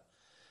 but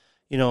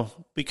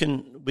we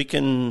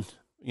can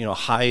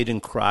hide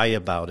and cry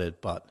about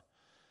it. But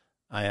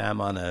I am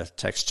on a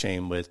text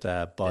chain with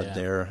Bud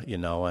there,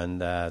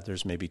 and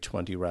there's maybe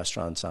 20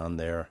 restaurants on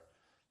there.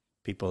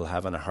 People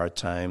having a hard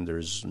time.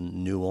 There's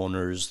new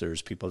owners.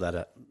 There's people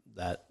that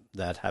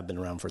have been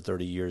around for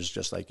 30 years,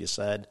 just like you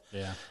said.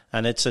 Yeah,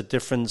 and it's a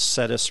different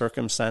set of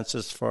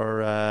circumstances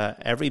for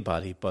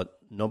everybody, but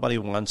nobody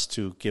wants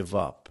to give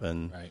up,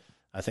 and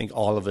I think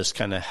all of us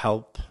kind of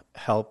help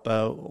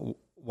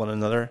one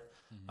another.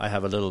 I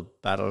have a little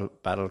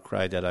battle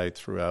cry that I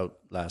threw out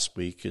last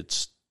week.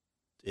 It's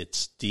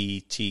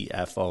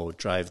DTFO,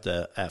 drive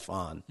the F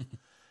on,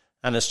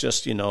 and it's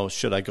just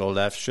should I go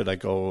left? Should I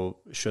go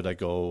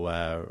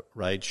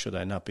right? Should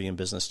I not be in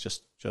business?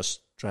 Just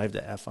drive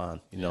the F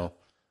on.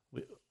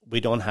 We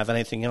don't have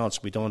anything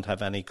else. We don't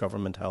have any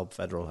government help,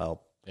 federal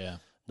help. Yeah.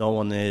 No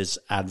one is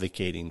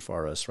advocating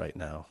for us right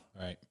now.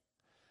 Right.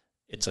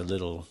 It's a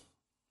little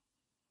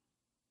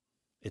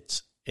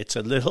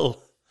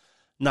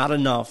not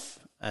enough,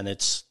 and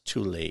it's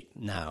too late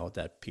now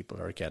that people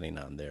are getting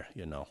on there,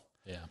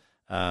 Yeah.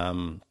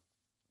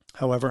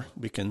 However,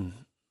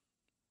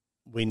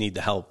 we need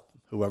the help,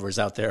 whoever's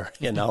out there,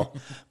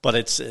 but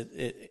it's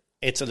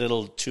a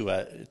little too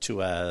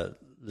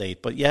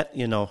late. But yet,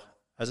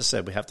 as I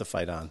said, we have to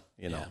fight on,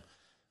 we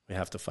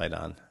have to fight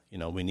on.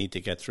 We need to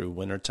get through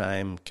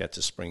wintertime, get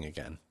to spring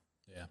again.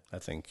 Yeah. I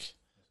think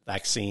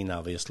vaccine,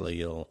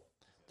 obviously,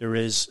 there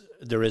is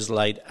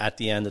light at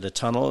the end of the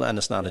tunnel, and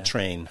it's not a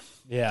train.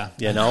 Yeah.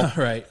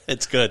 Right.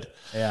 It's good.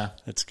 Yeah.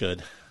 It's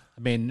good.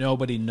 I mean,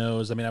 nobody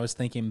knows. I mean, I was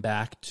thinking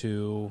back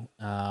to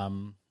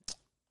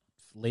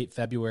late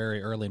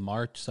February, early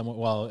March.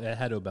 Well, it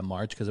had to have been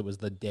March because it was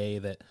the day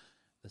that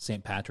the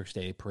St. Patrick's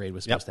Day parade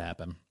was supposed to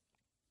happen.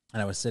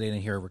 And I was sitting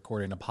in here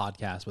recording a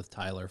podcast with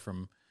Tyler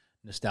from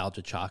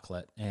Nostalgia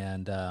Chocolate,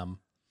 and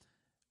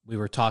we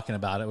were talking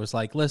about it. It was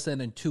like, listen,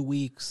 in 2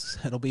 weeks,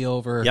 it'll be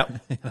over.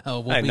 Yep.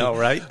 I know,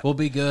 right? We'll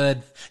be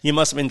good. You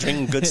must have been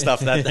drinking good stuff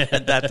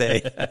that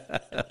day.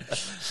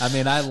 I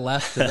mean,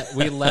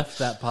 we left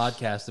that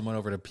podcast and went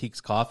over to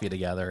Peaks Coffee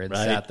together and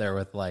sat there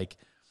with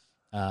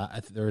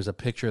there was a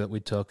picture that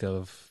we took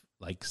of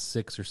like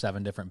 6 or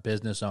 7 different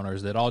business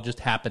owners that all just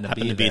happened to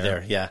be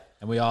there. Yeah.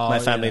 And we all, my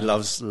family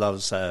loves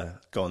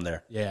going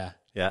there. Yeah.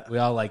 Yeah. We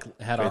all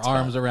had our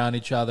arms around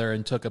each other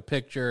and took a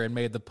picture and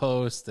made the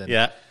post. And,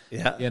 yeah.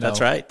 That's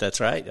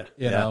right.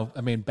 You know,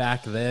 I mean,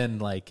 back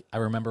then, I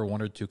remember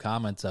 1 or 2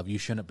 comments of, you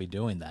shouldn't be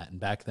doing that. And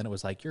back then it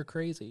was like, you're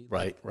crazy.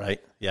 Right.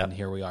 Yeah. And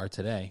here we are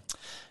today.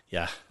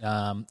 Yeah.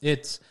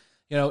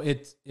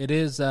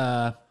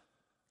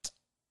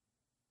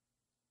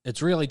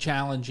 It's really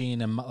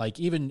challenging. And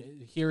even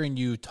hearing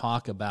you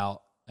talk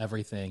about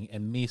everything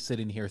and me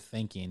sitting here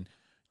thinking,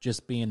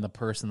 just being the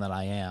person that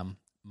I am,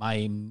 my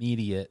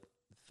immediate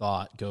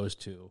thought goes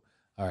to,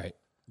 all right,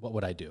 what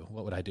would I do?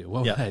 What would I do?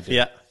 What would I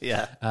do?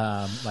 Yeah.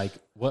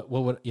 What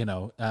would, and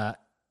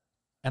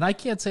I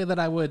can't say that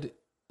I would,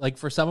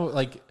 for some,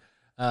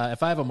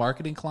 if I have a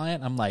marketing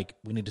client, I'm like,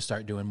 we need to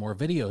start doing more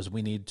videos.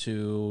 We need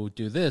to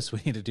do this. We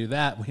need to do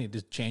that. We need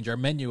to change our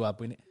menu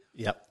up.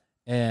 Yep.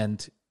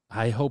 And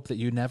I hope that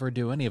you never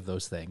do any of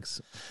those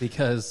things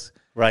because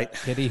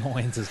Kitty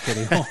Hoynes is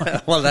Kitty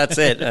Hoynes. Well, that's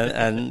it.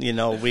 And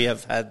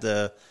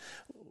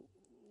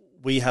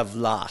we have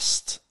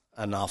lost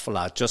an awful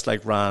lot, just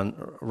like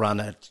Ron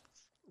at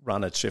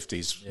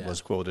Shifty's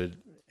was quoted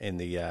in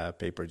the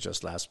paper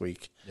just last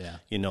week. Yeah.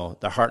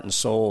 The heart and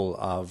soul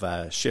of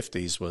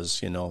Shifty's was,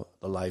 the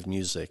live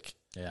music.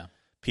 Yeah.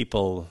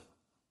 People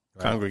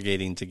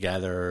congregating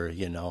together,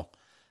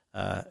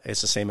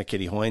 it's the same at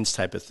Kitty Hoynes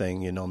type of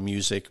thing.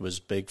 Music was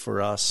big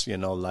for us,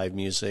 live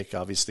music.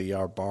 Obviously,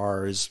 our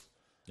bar is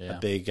a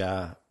big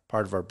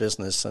part of our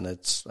business, and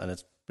it's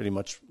pretty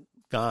much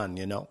gone,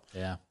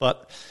 Yeah.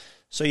 But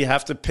so you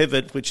have to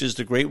pivot, which is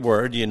the great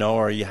word,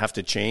 or you have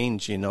to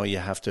change, you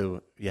have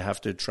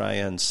to try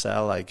and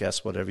sell, I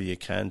guess, whatever you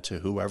can to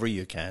whoever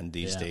you can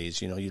these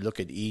days. You look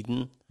at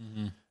Eden,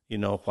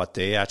 what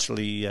they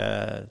actually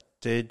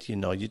did,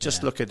 you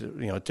just look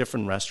at,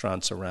 different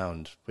restaurants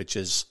around, which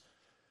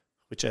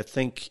I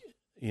think,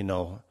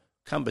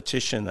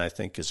 competition, I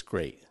think, is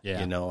great,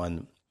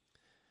 and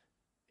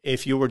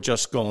if you were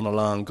just going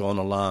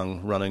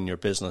along, running your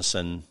business,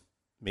 and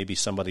maybe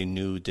somebody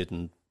new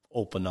didn't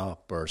open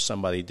up or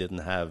somebody didn't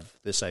have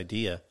this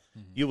idea,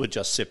 you would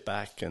just sit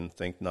back and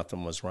think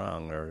nothing was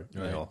wrong,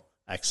 or,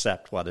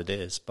 accept what it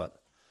is. But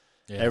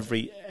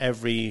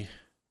every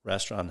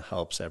restaurant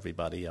helps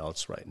everybody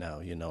else right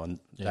now, and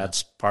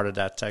that's part of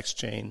that text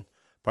chain.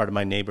 Part of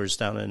my neighbors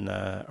down in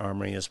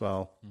Armory as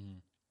well,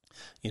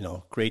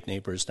 great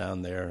neighbors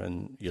down there,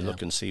 and you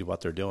look and see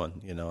what they're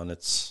doing, and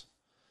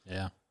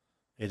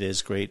it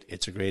is great.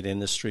 It's a great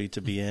industry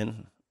to be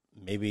in.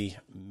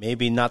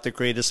 Maybe not the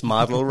greatest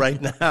model right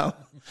now,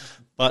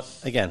 but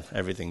again,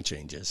 everything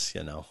changes,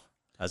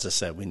 As I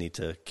said, we need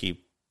to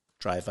keep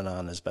driving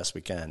on as best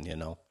we can,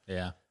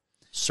 Yeah.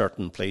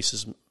 Certain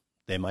places,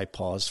 they might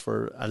pause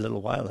for a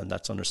little while, and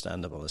that's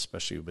understandable,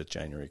 especially with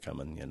January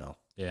coming,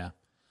 Yeah.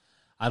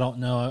 I don't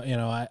know,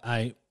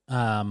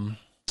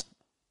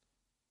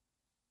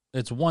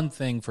 it's one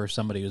thing for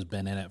somebody who's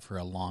been in it for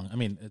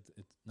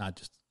it's not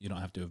just, you don't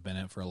have to have been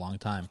in it for a long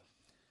time.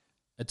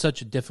 It's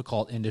such a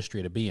difficult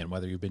industry to be in,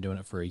 whether you've been doing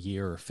it for a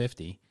year or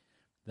 50,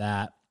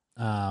 that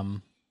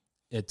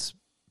it's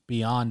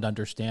beyond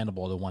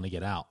understandable to want to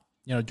get out.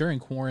 During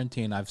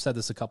quarantine, I've said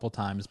this a couple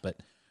times, but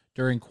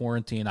during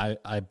quarantine,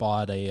 I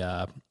bought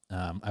a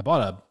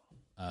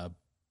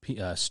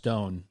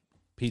stone,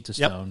 pizza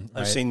stone.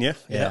 I've seen you.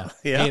 Yeah.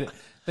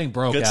 Thing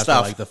broke Good after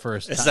stuff. The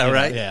first time. Is that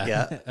right?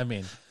 Yeah.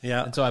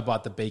 Yeah. And so I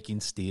bought the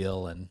baking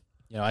steel, and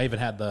I even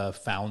had the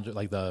founder,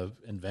 the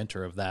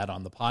inventor of that,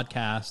 on the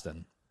podcast,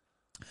 and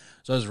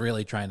so I was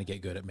really trying to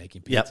get good at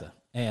making pizza. Yep.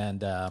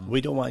 And we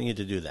don't want you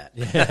to do that.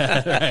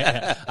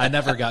 Right. I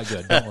never got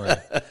good. Don't worry.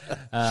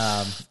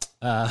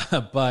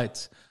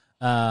 But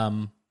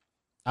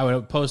I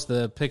would post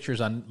the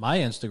pictures on my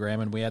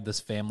Instagram, and we had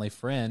this family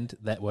friend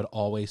that would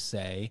always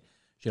say,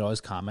 she'd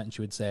always comment, and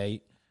she would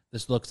say,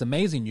 "This looks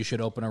amazing. You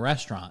should open a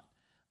restaurant."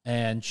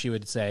 And she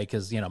would say,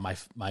 because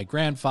my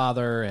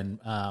grandfather and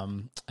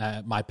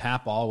my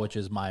papaw, which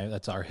is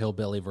that's our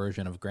hillbilly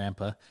version of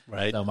grandpa,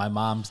 right? So my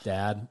mom's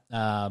dad,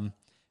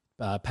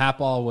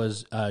 papaw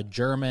was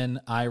German,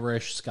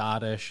 Irish,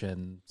 Scottish,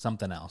 and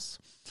something else.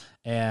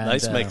 And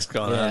nice mix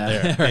going on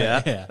there.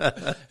 Right,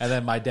 yeah. And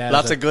then my dad,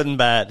 lots of good and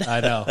bad. I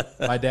know.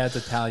 My dad's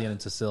Italian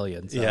and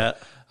Sicilian, so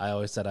I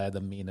always said I had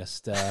the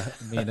meanest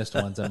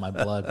ones in my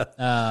blood.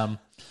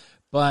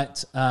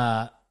 But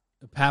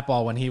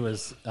Papaw, when he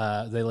was,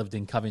 they lived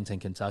in Covington,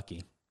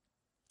 Kentucky,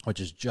 which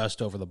is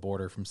just over the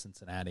border from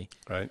Cincinnati.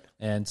 Right.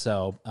 And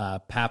so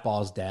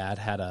Papaw's dad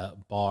had a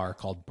bar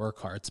called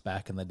Burkhart's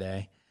back in the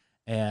day.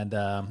 And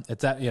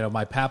it's that,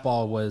 my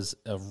Papaw was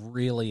a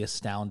really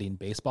astounding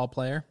baseball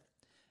player.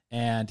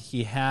 And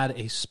he had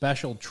a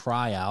special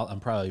tryout. I'm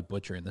probably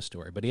butchering the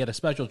story, but he had a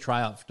special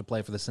tryout to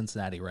play for the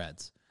Cincinnati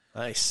Reds.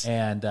 Nice.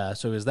 And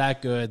so he was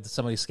that good.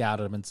 Somebody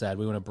scouted him and said,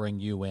 "We want to bring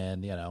you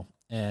in,"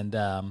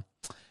 And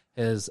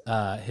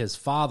his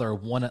father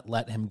wouldn't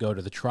let him go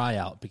to the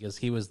tryout because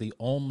he was the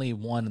only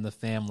one in the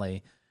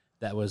family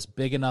that was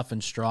big enough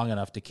and strong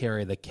enough to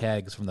carry the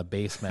kegs from the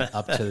basement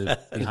up to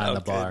behind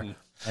the bar. Kidding.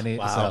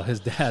 And so his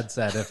dad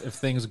said, if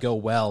things go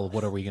well,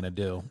 what are we going to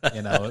do?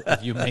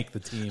 If you make the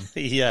team.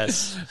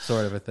 Yes.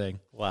 Sort of a thing.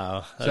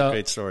 Wow. That's a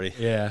great story.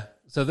 Yeah.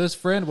 So this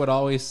friend would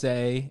always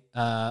say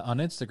on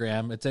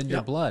Instagram, "It's in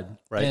your blood."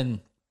 Right. And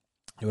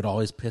it would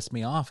always piss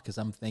me off because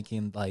I'm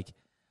thinking,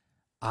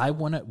 I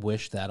wouldn't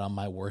wish that on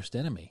my worst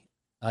enemy.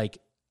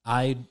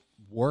 I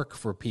work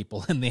for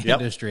people in the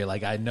industry.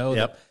 I know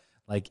that,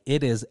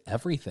 it is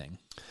everything.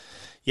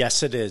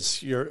 Yes, it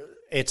is.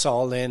 It's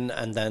all in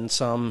and then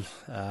some.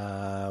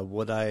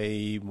 Would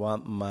I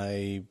want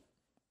my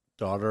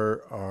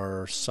daughter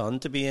or son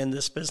to be in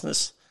this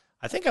business?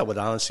 I think I would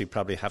honestly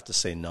probably have to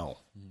say no.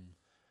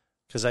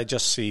 Because I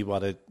just see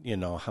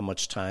how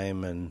much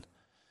time and,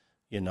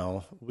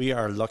 we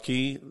are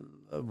lucky.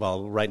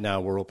 Well, right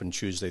now we're open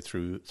Tuesday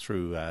through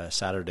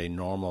Saturday.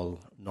 Normal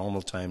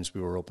times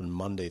we were open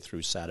Monday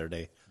through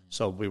Saturday.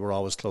 So we were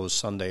always closed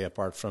Sunday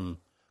apart from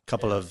a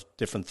couple of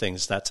different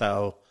things. That's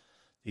how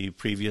the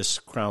previous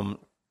Crown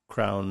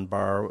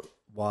Bar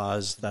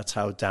was. That's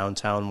how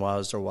downtown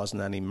was. There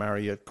wasn't any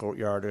Marriott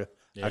Courtyard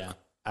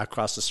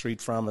across the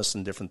street from us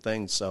and different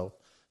things. So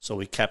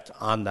we kept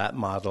on that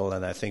model,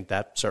 and I think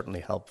that certainly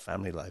helped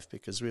family life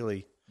because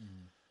really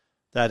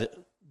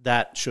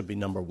that should be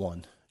number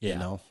one,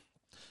 Yeah,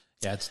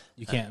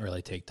 you can't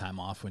really take time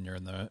off when you're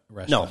in the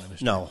restaurant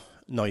industry.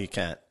 No, you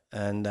can't.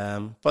 And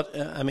but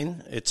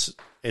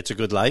it's a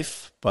good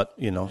life. But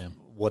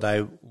would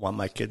I want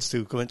my kids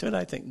to go into it?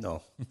 I think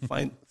no.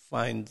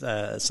 Find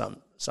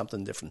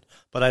something different.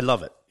 But I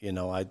love it.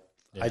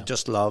 I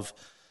just love.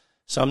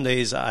 Some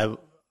days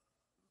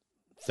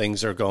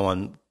things are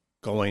going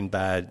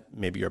bad.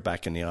 Maybe you're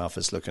back in the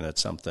office looking at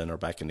something, or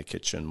back in the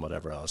kitchen,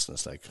 whatever else, and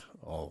it's like,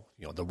 oh,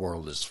 the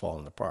world is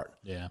falling apart.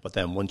 Yeah. But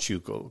then once you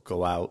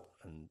go out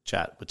and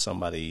chat with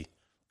somebody,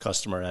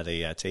 customer at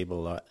a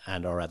table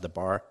or at the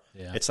bar,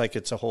 it's like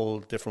it's a whole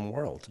different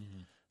world.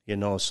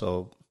 Mm-hmm.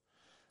 So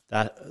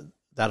that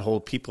whole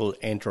people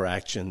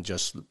interaction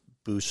just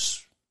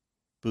boosts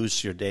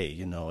your day.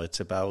 It's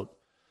about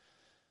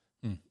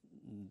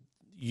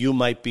you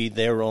might be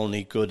their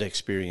only good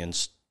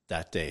experience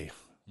that day.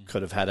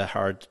 Could have had a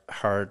hard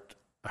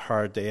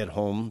day at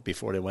home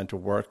before they went to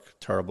work,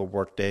 terrible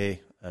work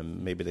day,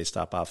 and maybe they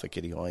stop off at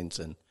Kitty Hoyne's,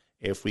 and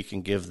if we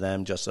can give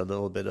them just a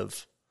little bit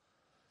of,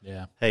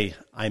 hey,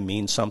 I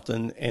mean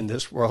something in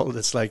this world,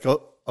 it's like,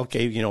 oh,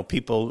 okay,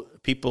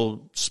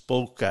 people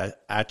spoke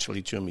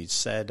actually to me,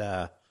 said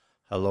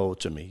hello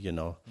to me.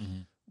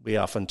 Mm-hmm. We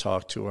often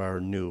talk to our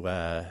new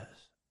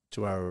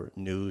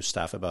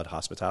staff about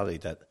hospitality,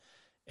 that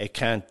it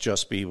can't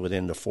just be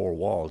within the four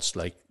walls.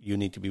 Like, you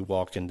need to be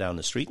walking down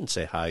the street and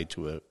say hi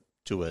to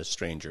a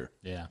stranger.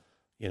 Yeah.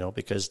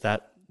 Because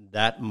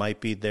that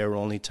might be their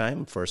only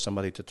time for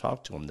somebody to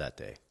talk to them that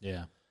day.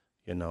 Yeah.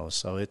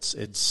 So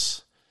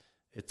it's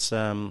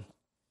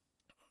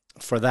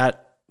for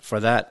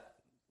that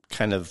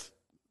kind of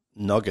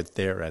nugget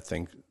there, I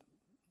think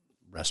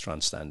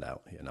restaurants stand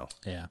out,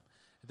 Yeah.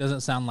 It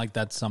doesn't sound like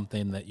that's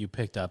something that you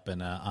picked up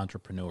in an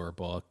entrepreneur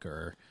book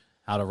or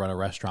How to Run a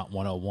Restaurant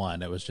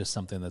 101. It was just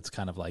something that's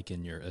kind of like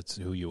it's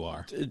who you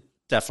are.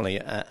 Definitely.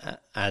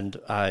 And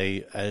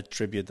I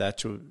attribute that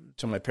to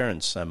my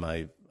parents and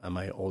my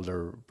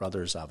older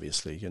brothers,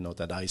 obviously,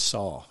 that I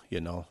saw,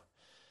 you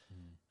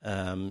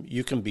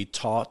can be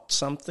taught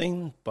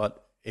something,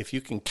 but if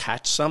you can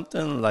catch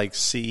something, like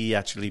see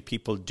actually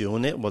people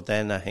doing it, well,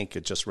 then I think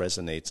it just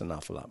resonates an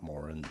awful lot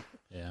more. And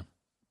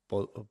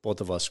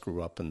both of us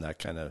grew up in that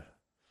kind of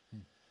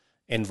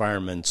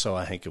environment, so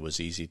I think it was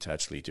easy to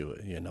actually do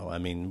it. I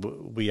mean,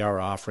 we are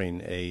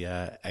offering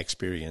a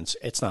experience.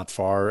 It's not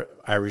for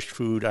Irish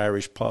food.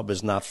 Irish pub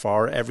is not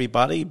for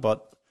everybody,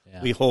 but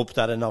we hope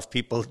that enough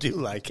people do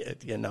like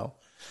it.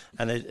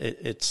 And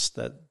it's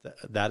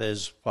that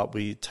is what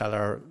we tell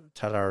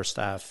our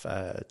staff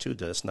too.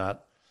 That it's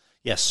not,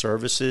 yes,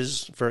 service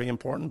is very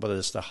important, but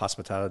it's the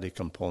hospitality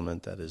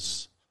component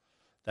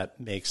that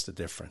makes the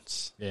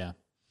difference. Yeah.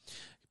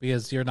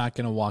 Because you're not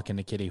going to walk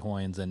into Kitty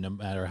Hoyne's and no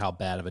matter how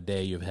bad of a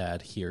day you've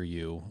had, hear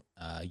you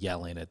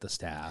yelling at the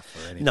staff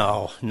or anything.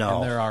 No.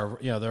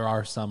 And there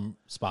are some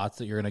spots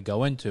that you're going to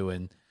go into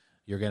and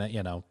you're going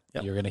to,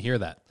 you're going to hear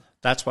that.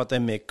 That's what they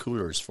make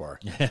coolers for.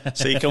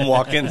 So you can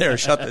walk in there,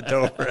 shut the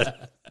door, and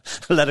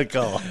let it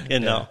go.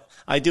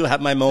 I do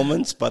have my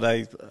moments, but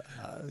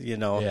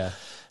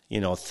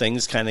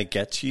things kind of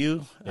get to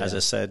you. Yeah. As I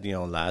said,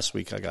 last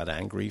week I got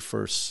angry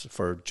for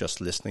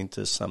just listening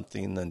to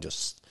something and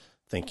just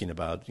thinking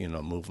about,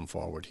 moving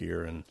forward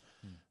here, and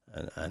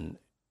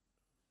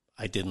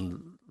I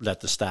didn't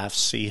let the staff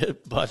see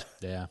it, but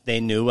they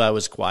knew I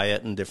was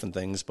quiet and different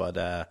things,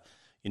 but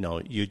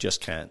you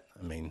just can't.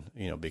 I mean,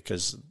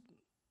 because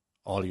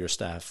all your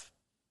staff,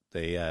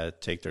 they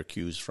take their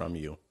cues from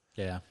you.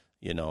 Yeah.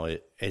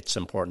 It's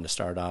important to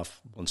start off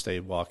once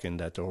they walk in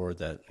that door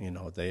that,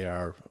 they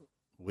are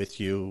with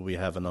you. We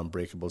have an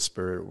unbreakable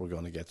spirit. We're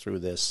going to get through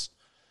this.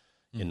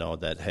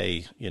 That,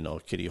 hey,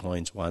 Kitty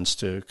Hoyne's wants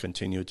to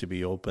continue to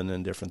be open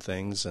and different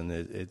things. And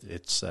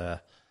it's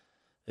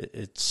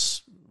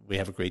we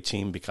have a great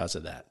team because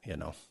of that,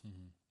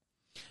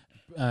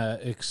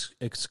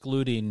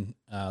 Excluding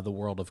the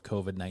world of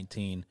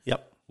COVID-19.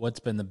 Yep. What's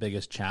been the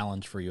biggest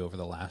challenge for you over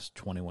the last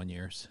 21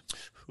 years?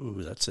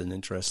 Ooh, that's an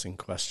interesting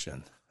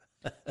question.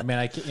 I mean,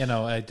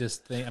 I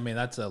just think,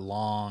 that's a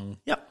long,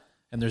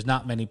 and there's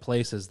not many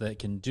places that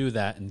can do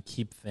that and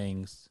keep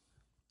things,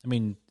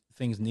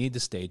 things need to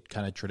stay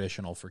kind of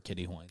traditional for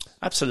Kitty Hoyne.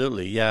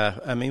 Absolutely,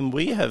 yeah.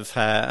 We have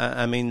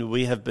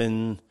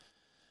been,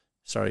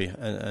 sorry,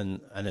 and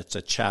it's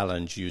a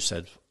challenge. You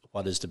said,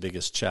 what is the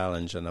biggest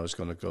challenge? And I was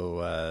going to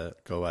go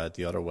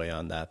the other way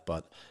on that,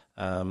 but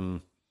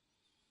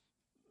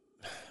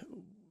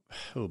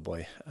oh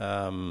boy,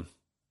 I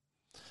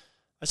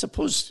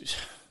suppose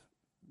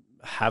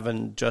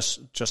having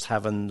just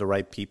having the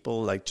right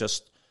people, like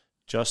just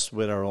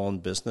with our own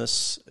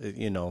business,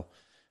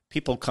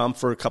 people come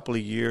for a couple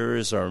of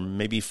years or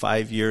maybe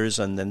 5 years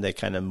and then they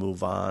kind of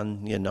move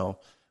on,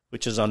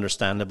 which is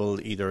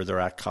understandable. Either they're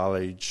at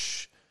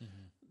college,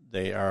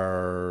 they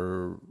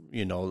are,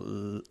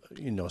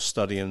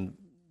 studying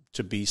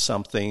to be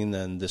something,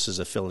 and this is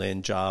a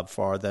fill-in job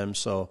for them.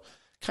 So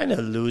kind of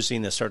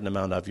losing a certain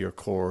amount of your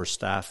core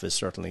staff is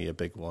certainly a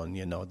big one.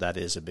 That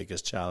is the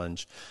biggest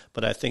challenge.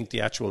 But I think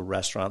the actual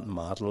restaurant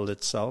model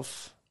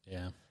itself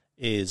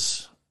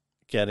is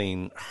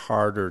getting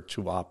harder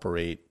to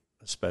operate,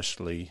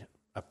 especially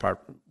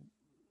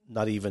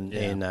not even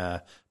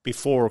in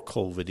before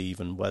COVID,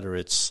 even whether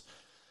it's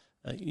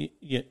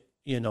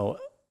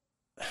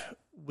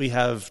we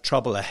have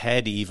trouble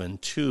ahead even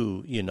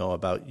too.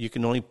 About you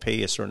can only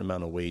pay a certain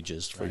amount of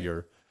wages for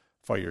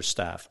for your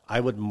staff. I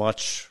would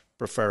much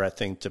prefer, I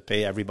think, to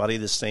pay everybody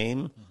the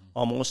same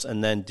almost,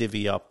 and then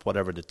divvy up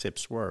whatever the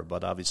tips were.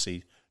 But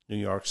obviously, New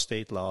York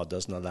state law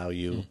doesn't allow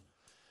you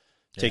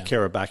to take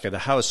care of back of the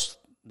house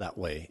that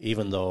way,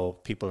 even though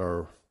people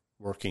are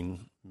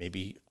working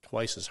maybe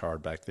twice as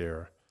hard back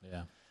there.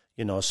 Yeah.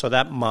 You know, so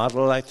that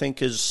model, I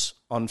think, is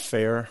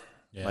unfair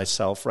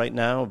myself right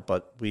now.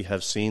 But we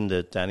have seen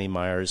that Danny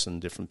Myers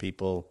and different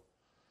people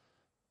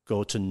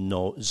go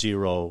to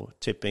zero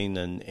tipping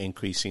and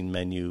increasing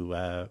menu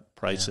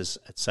prices,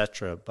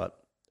 etc. But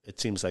it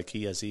seems like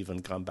he has even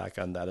gone back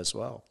on that as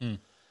well.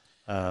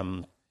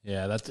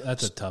 Yeah,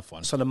 that's a tough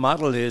one. So the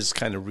model is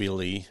kind of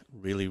really,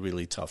 really,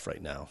 really tough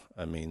right now.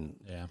 I mean,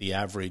 the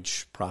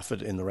average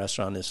profit in the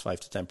restaurant is 5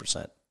 to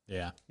 10%.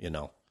 Yeah. You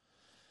know.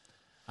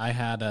 I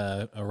had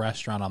a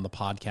restaurant on the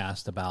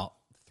podcast about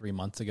 3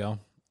 months ago,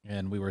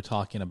 and we were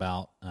talking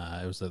about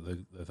it was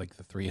the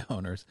three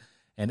owners,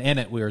 and in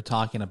it we were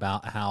talking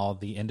about how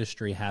the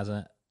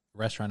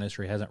restaurant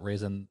industry hasn't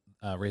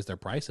raised their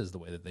prices the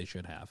way that they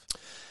should have.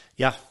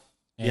 Yeah.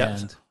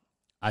 And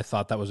I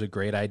thought that was a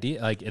great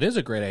idea. Like, it is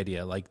a great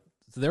idea. Like,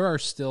 there are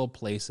still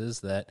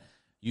places that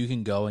you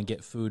can go and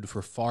get food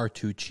for far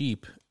too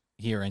cheap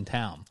here in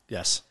town.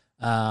 Yes.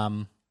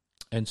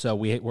 And so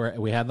we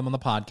had them on the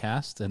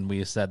podcast, and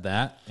we said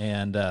that.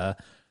 And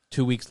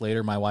 2 weeks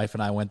later, my wife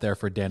and I went there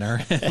for dinner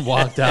and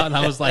walked out, and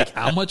I was like,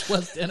 "How much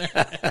was dinner?"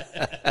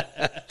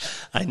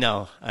 I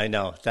know.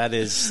 That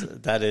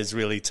is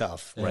really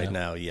tough right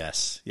now.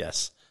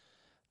 Yes.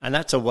 And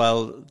that's a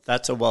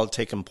well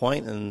taken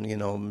point, and you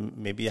know,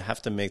 maybe you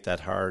have to make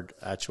that hard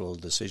actual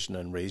decision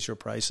and raise your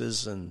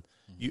prices, and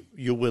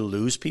you will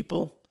lose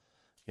people,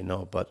 you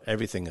know, but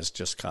everything is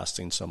just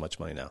costing so much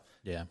money now.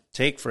 Yeah.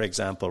 Take, for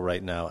example,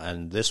 right now,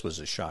 and this was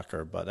a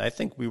shocker, but I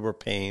think we were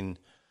paying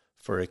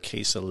for a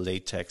case of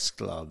latex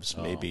gloves,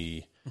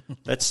 maybe,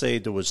 let's say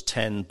there was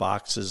 10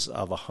 boxes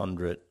of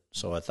 100,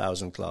 so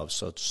 1,000 gloves.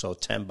 So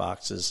 10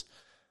 boxes,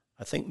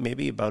 I think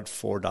maybe about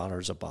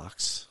 $4 a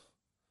box.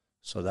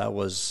 So that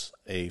was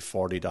a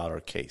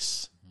 $40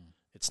 case.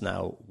 It's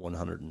now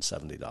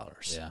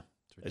 $170. Yeah.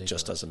 It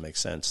just doesn't make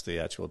sense, the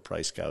actual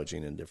price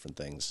gouging and different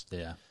things.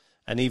 Yeah.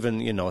 And even,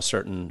 you know,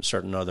 certain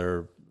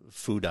other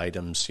food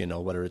items, you know,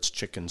 whether it's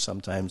chicken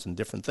sometimes and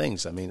different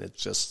things. I mean,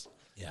 it's just,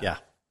 yeah.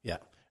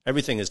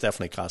 Everything is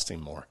definitely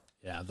costing more.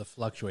 Yeah, the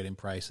fluctuating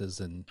prices.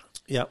 And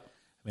I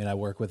mean, I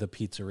work with a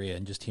pizzeria,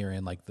 and just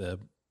hearing like the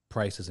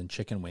prices in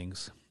chicken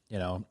wings, you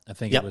know, I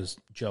think it was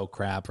Joe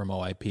Crabb from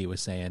OIP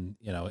was saying,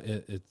 you know,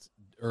 it's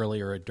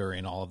earlier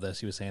during all of this,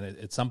 he was saying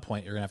at some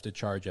point you're going to have to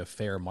charge a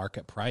fair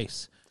market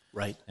price.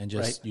 Right. And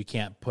just you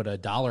can't put a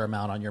dollar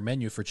amount on your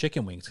menu for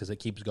chicken wings because it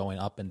keeps going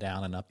up and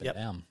down and up and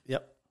down.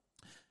 Yep.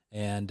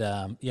 And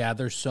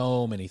there's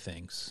so many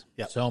things,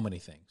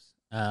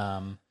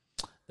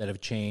 that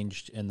have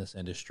changed in this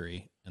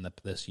industry in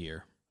this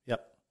year.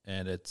 Yep.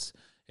 And it's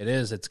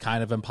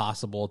kind of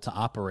impossible to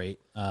operate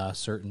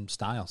certain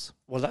styles.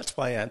 Well, that's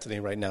why, Anthony,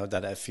 right now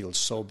that I feel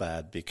so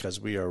bad, because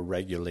we are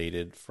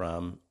regulated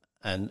from,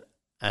 and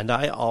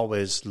I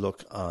always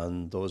look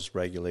on those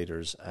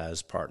regulators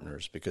as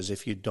partners, because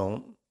if you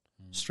don't,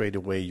 straight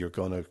away you're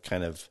going to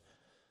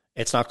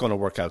it's not going to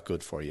work out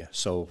good for you.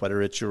 So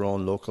whether it's your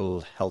own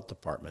local health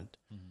department,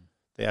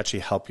 they actually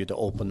help you to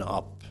open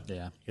up.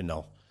 Yeah. You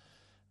know,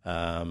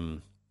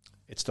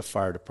 it's the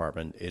fire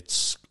department,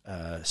 it's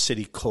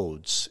city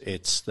codes,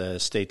 it's the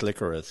state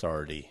liquor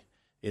authority,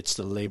 it's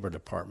the labor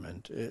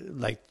department.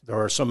 Like,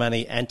 there are so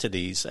many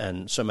entities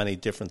and so many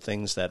different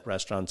things that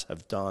restaurants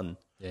have done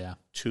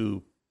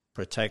to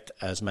protect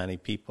as many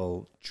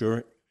people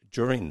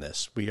during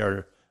this. We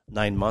are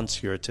 9 months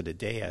here to the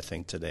day, I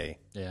think, today.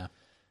 Yeah.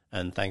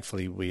 And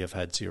thankfully, we have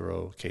had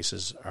 0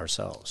 cases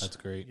ourselves. That's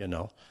great. You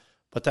know,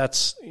 but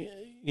that's,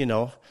 you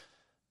know,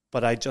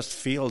 but I just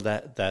feel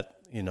that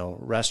you know,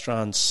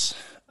 restaurants,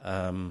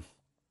 they're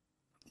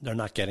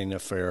not getting a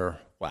fair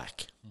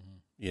whack,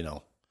 you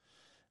know,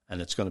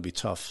 and it's going to be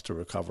tough to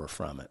recover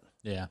from it.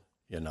 Yeah.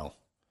 You know,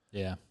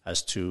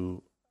 as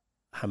to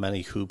how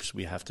many hoops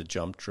we have to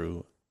jump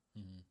through.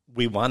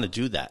 We want to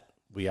do that.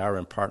 We are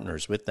in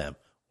partners with them.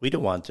 We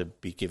don't want to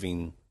be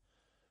giving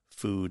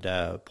food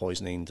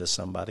poisoning to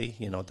somebody.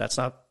 You know,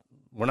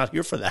 we're not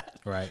here for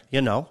that. Right.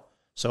 You know,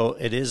 so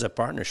it is a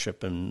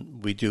partnership,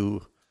 and we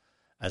do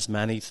as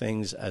many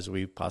things as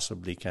we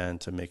possibly can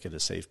to make it a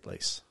safe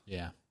place.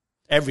 Yeah.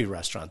 Every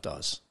restaurant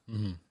does.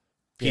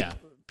 Yeah.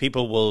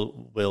 People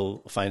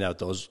will find out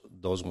those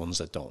ones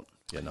that don't,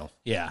 you know.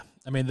 Yeah.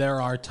 I mean,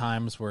 there are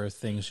times where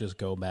things just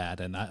go bad,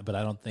 but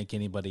I don't think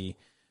anybody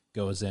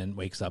goes in,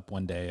 wakes up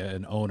one day,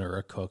 an owner,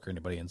 a cook, or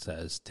anybody, and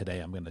says, today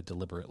I'm going to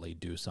deliberately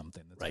do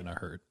something that's going to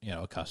hurt, you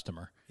know, a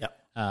customer.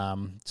 Yeah.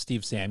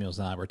 Steve Samuels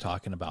and I were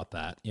talking about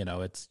that. You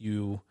know, it's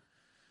you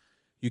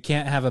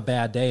can't have a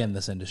bad day in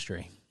this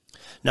industry.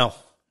 No.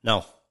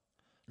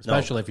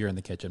 Especially if you're in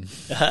the kitchen.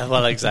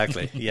 Well,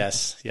 exactly.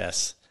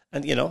 Yes.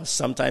 And, you know,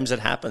 sometimes it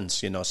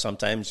happens. You know,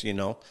 sometimes, you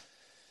know,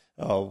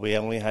 we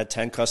only had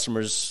 10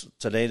 customers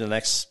today.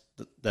 The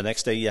the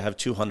next day you have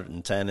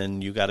 210,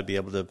 and you got to be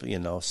able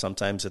to,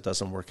 sometimes it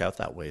doesn't work out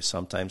that way.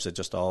 Sometimes it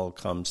just all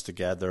comes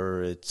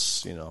together.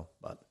 It's,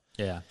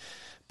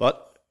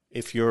 but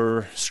if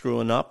you're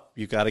screwing up,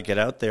 you got to get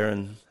out there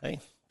and, hey,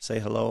 say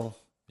hello,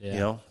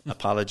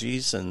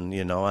 apologies. And,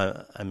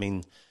 I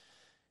mean,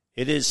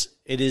 it is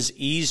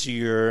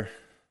easier.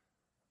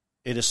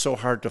 It is so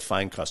hard to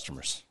find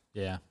customers.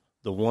 Yeah.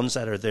 The ones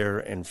that are there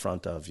in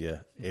front of you,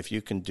 if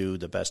you can do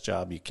the best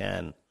job you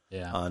can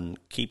on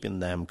keeping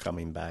them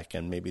coming back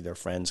and maybe their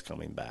friends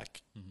coming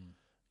back,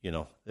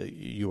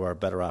 you are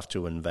better off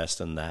to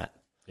invest in that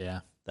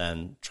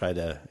than try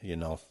to,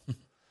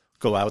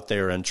 go out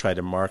there and try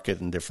to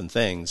market and different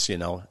things.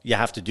 You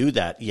have to do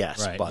that,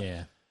 yes, right, but,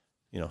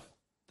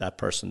 that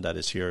person that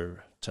is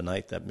here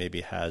tonight that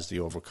maybe has the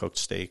overcooked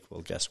steak,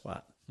 well, guess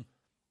what?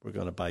 We're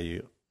going to buy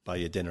you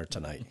dinner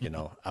tonight,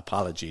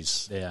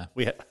 apologies. Yeah.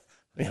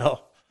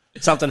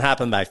 Something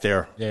happened back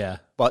there. Yeah.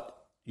 But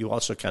you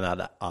also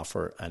cannot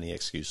offer any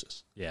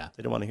excuses. Yeah.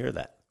 They don't want to hear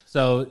that.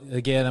 So,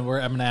 again, I'm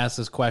going to ask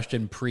this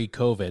question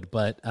pre-COVID,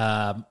 but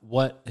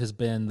what has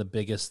been the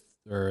biggest,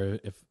 or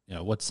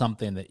what's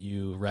something that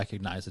you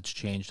recognize that's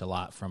changed a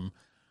lot from,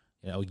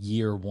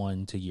 year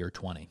 1 to year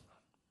 20?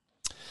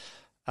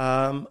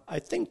 I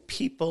think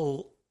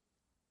people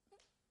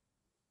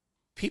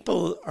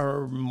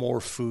are more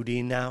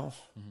foodie now.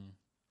 Mm-hmm.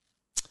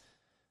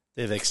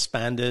 They've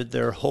expanded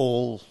their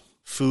whole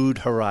food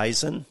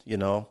horizon,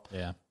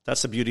 Yeah.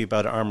 That's the beauty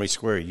about Armory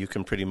Square. You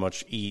can pretty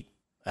much eat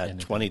at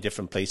 20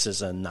 different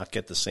places and not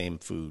get the same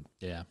food.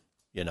 Yeah.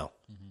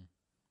 Mm-hmm.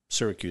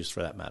 Syracuse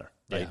for that matter,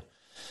 right?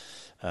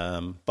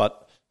 Yeah.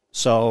 But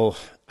so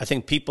I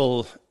think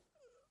people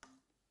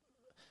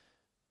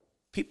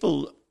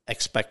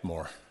expect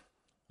more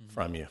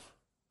from you.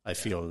 I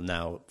feel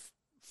now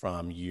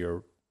from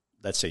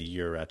let's say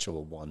year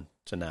actual 1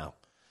 to now.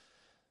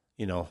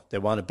 They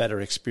want a better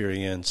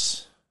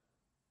experience.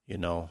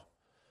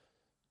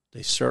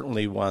 They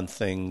certainly want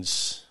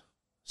things,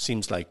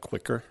 seems like,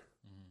 quicker.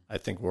 I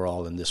think we're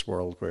all in this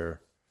world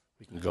where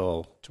we can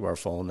go to our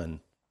phone and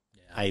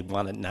I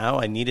want it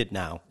now. I need it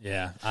now.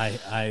 Yeah.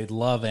 I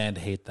love and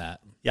hate that.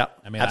 Yeah.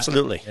 I mean,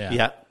 absolutely.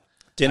 Yeah.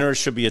 Dinner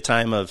should be a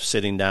time of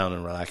sitting down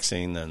and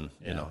relaxing and,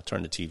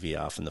 turn the TV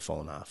off and the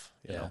phone off.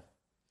 You know?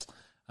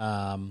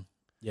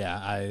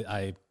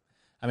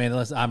 I mean,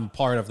 listen, I'm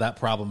part of that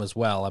problem as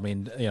well. I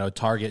mean,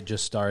 Target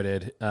just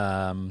started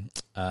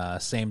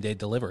same-day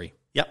delivery.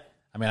 Yep.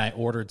 I mean, I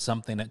ordered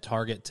something at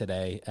Target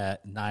today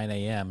at 9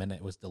 a.m., and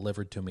it was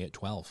delivered to me at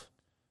 12.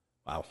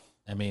 Wow.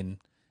 I mean,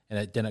 and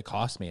it didn't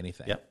cost me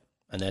anything. Yep.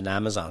 And then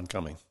Amazon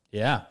coming.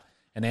 Yeah.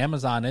 And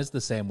Amazon is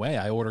the same way.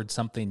 I ordered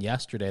something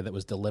yesterday that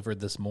was delivered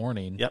this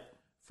morning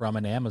from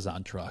an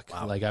Amazon truck.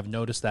 Wow. Like, I've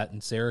noticed that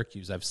in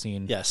Syracuse. I've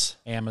seen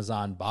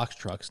Amazon box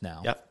trucks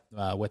now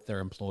with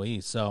their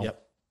employees. So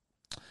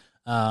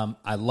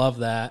I love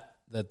that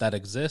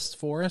exists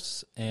for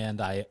us, and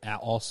I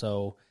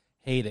also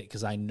hate it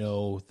because I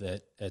know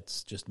that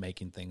it's just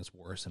making things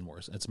worse and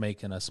worse. It's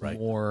making us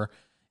more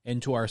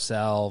into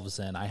ourselves,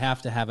 and I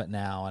have to have it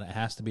now, and it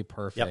has to be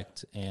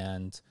perfect,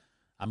 and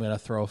I'm going to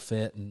throw a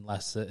fit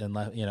unless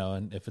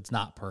and if it's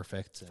not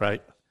perfect.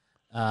 Right.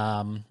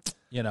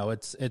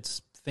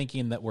 It's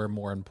thinking that we're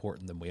more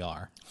important than we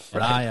are.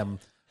 And I am,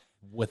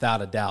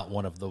 without a doubt,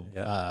 one of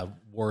the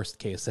worst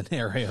case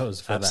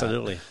scenarios for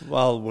Absolutely. that.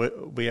 Well,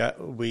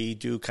 we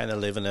do kind of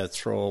live in a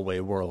throwaway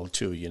world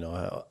too.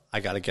 I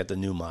got to get the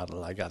new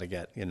model. I got to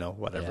get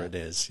whatever it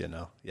is.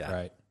 Yeah.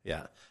 Right.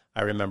 Yeah.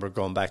 I remember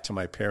going back to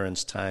my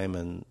parents' time,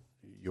 and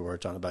you were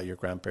talking about your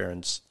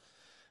grandparents.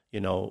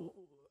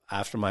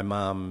 After my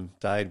mom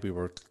died, we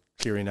were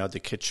clearing out the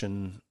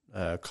kitchen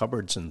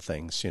cupboards and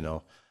things.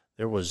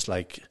 There was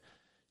like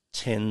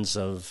tins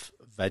of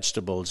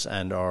vegetables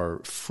and our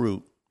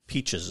fruit,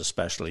 peaches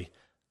especially,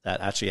 that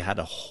actually had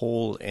a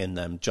hole in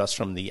them just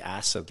from the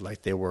acid,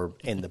 like they were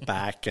in the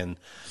back, and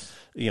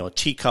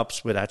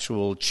teacups with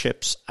actual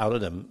chips out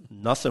of them.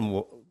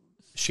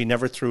 She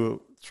never threw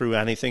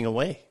anything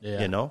away,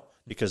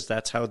 because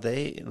that's how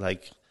they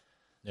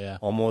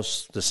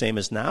almost the same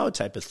as now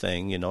type of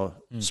thing.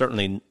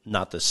 Certainly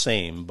not the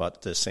same,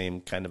 but the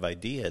same kind of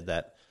idea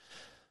that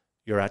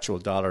your actual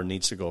dollar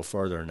needs to go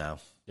further now.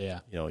 Yeah.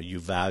 You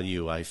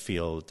value, I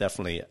feel,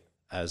 definitely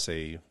as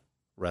a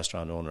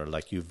restaurant owner,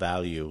 like you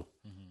value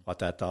what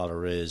that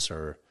dollar is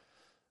or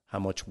how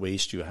much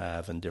waste you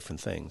have and different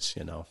things,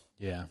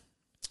 Yeah.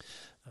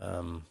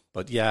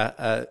 But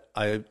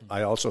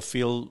I also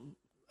feel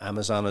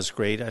Amazon is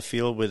great. I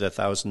feel with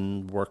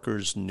 1,000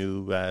 workers,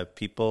 new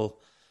people.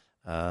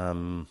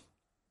 However,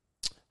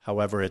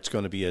 it's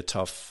going to be a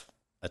tough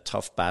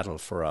battle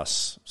for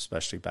us,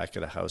 especially back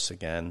at the house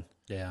again.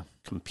 Yeah.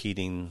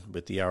 Competing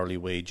with the hourly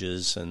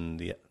wages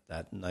and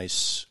that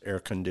nice air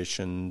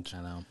conditioned,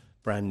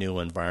 brand new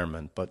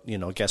environment. But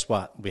guess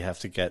what? We have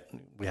to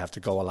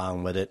go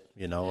along with it,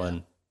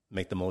 and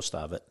make the most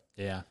of it.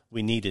 Yeah.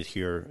 We need it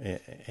here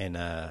in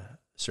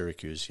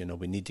Syracuse.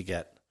 We need to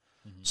get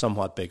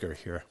somewhat bigger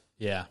here.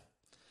 Yeah.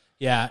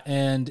 Yeah,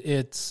 and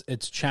it's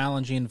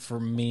challenging for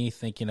me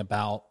thinking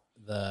about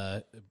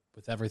the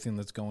with everything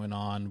that's going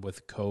on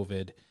with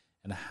COVID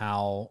and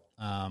how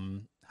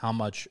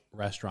much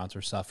restaurants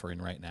are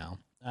suffering right now.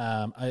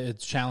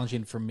 It's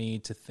challenging for me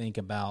to think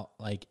about,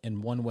 like,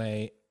 in one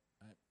way,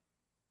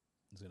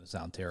 it's going to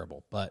sound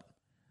terrible, but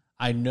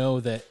I know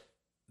that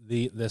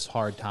this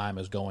hard time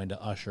is going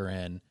to usher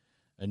in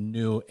a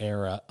new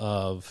era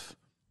of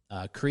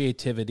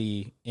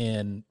creativity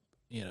in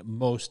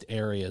most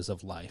areas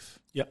of life.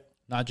 Yep.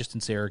 Not just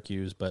in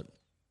Syracuse, but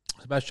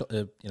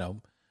especially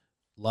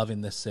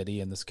loving this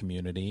city and this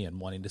community and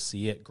wanting to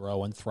see it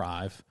grow and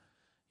thrive.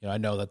 I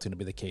know that's going to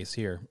be the case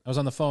here. I was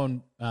on the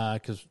phone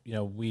because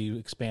we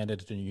expanded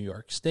to New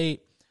York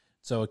State,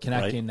 so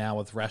connecting now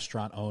with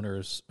restaurant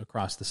owners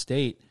across the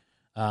state.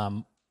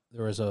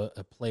 There was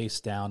a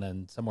place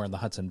down somewhere in the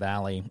Hudson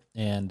Valley,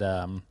 and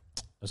I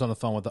was on the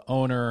phone with the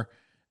owner.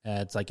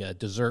 It's like a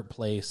dessert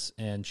place,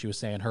 and she was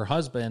saying her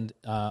husband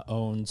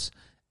owns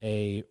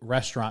a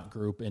restaurant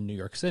group in New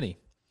York City,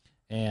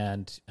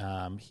 and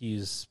he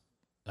was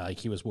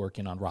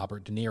working on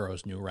Robert De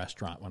Niro's new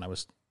restaurant when I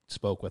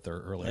spoke with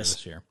her earlier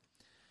this year.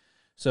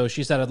 So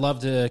she said, I'd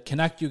love to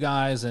connect you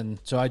guys, and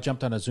so I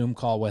jumped on a Zoom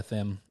call with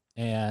him,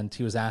 and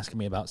he was asking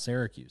me about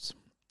Syracuse.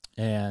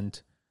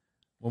 And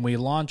when we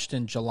launched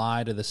in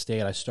July to the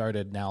state, I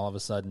started now all of a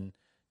sudden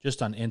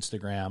just on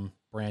Instagram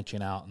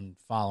branching out and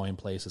following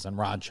places in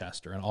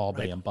Rochester and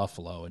Albany and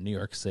Buffalo and New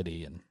York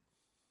City and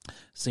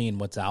seeing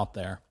what's out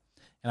there.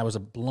 And I was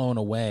blown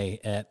away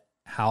at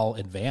how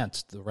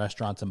advanced the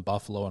restaurants in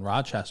Buffalo and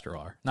Rochester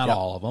are. Not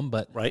all of them,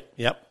 but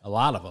a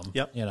lot of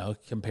them,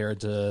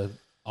 compared to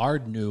our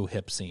new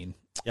hip scene.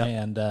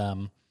 And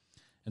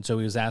so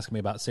he was asking me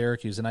about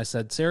Syracuse, and I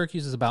said,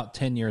 Syracuse is about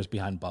 10 years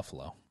behind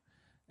Buffalo.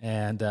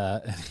 And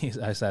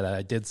I said,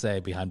 I did say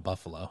behind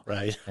Buffalo.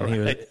 Right.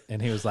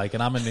 And he was like,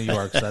 and I'm in New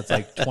York, so that's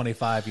like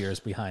 25 years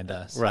behind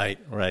us. Right.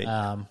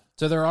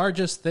 So there are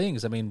just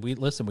things. I mean, we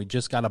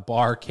just got a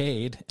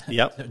barcade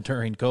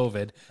during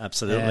COVID.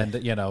 Absolutely. And,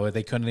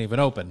 they couldn't even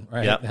open,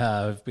 right?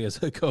 Because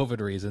of COVID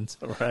reasons.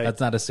 Right.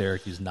 That's not a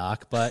Syracuse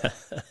knock. But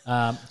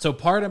so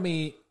part of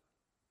me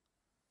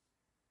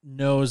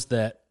knows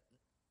that,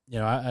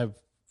 I've,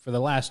 for the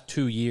last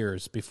 2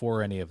 years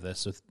before any of this,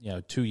 so,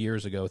 2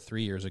 years ago,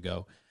 3 years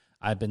ago,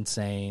 I've been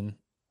saying,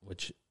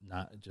 which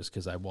not just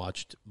because I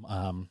watched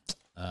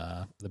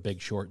The Big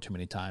Short too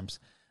many times,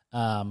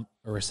 a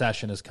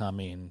recession is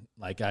coming.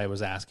 Like, I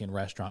was asking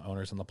restaurant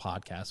owners on the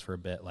podcast for a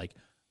bit, like,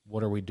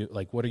 what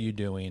are you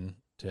doing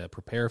to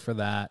prepare for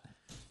that?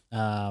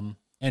 And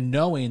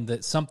knowing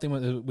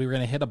that we were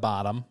going to hit a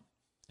bottom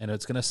and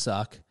it's going to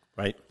suck.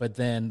 Right. But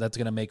then that's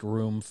going to make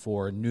room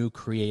for new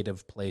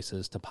creative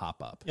places to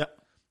pop up. Yep.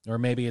 Or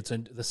maybe it's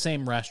the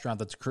same restaurant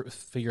that's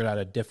figured out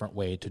a different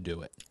way to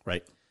do it.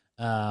 Right.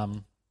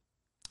 And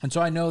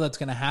so I know that's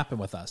going to happen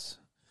with us.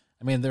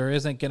 I mean, there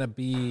isn't going to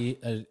be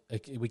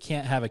we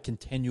can't have a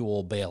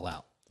continual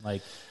bailout.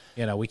 Like,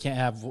 we can't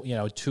have,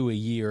 2 a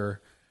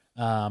year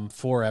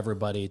for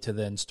everybody to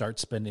then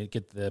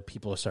get the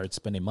people to start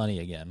spending money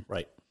again.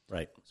 Right.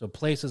 Right. So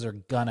places are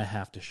going to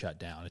have to shut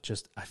down.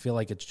 I feel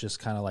like it's just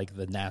kind of like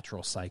the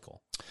natural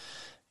cycle.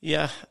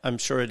 Yeah, I'm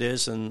sure it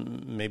is.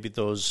 And maybe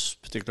those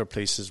particular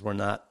places were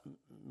not,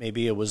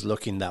 maybe it was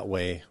looking that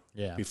way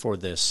before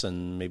this.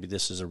 And maybe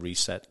this is a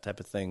reset type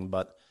of thing.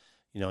 But,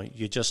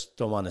 you just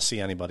don't want to see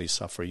anybody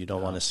suffer. You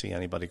don't want to see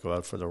anybody go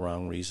out for the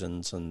wrong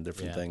reasons and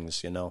different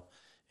things,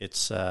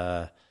 It's,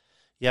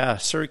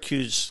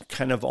 Syracuse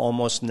kind of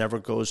almost never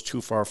goes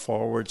too far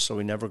forward. So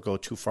we never go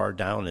too far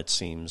down, it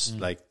seems,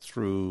 like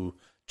through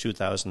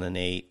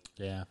 2008.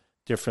 Yeah.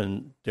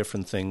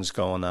 Different things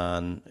going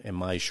on in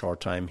my short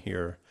time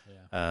here.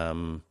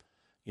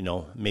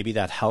 Maybe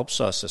that helps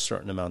us a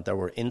certain amount, that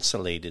we're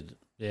insulated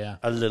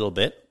a little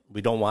bit.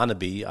 We don't want to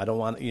be. I don't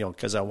want,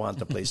 because I want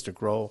the place to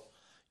grow,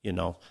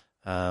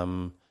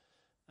 and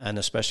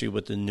especially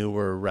with the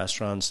newer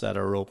restaurants that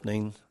are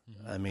opening.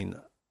 I mean,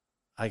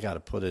 I got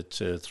to put it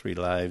to Three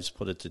Lives,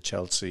 put it to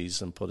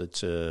Chelsea's, and put it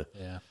to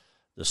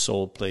the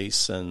Soul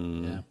Place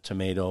and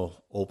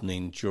Tomato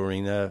opening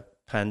during the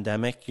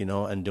pandemic,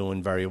 and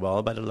doing very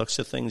well by the looks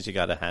of things. You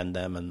got to hand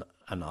them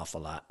an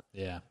awful lot.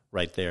 Yeah.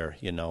 Right there,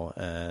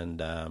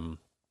 and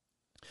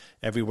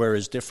everywhere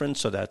is different.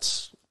 So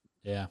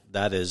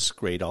that is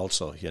great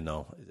also,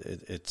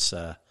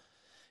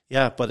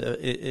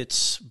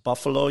 it's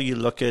Buffalo. You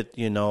look at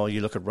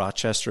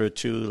Rochester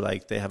too,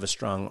 like they have a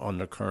strong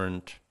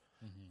undercurrent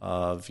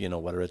of,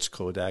 whether it's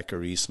Kodak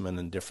or Eastman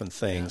and different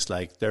things.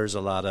 Like there's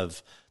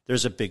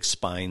a big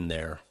spine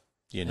there,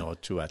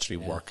 to actually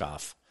work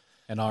off.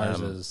 And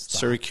ours is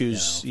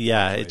Syracuse.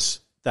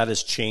 That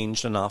has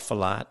changed an awful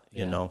lot,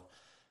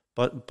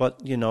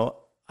 but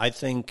I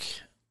think,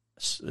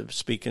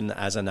 speaking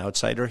as an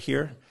outsider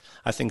here,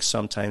 I think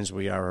sometimes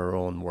we are our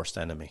own worst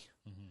enemy.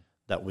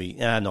 That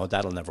no,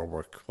 that'll never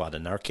work. What,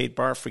 an arcade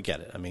bar? Forget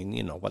it. I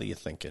mean, what are you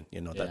thinking?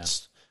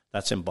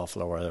 That's in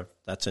Buffalo or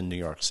that's in New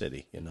York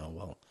City.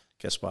 Well,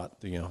 guess what?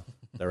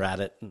 They're at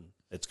it and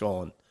it's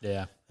going.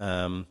 Yeah.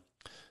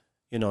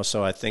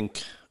 So I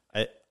think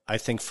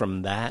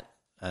from that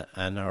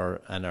and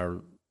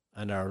our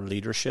and our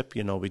leadership,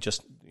 we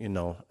just,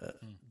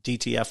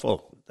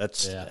 DTFO.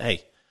 That's,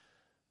 hey,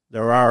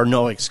 there are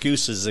no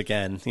excuses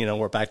again.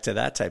 We're back to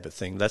that type of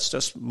thing. Let's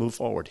just move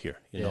forward here.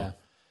 You know,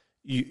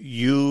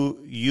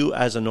 you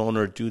as an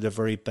owner do the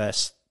very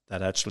best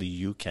that actually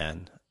you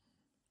can.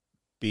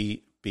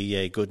 Be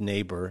a good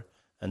neighbor,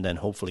 and then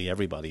hopefully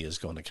everybody is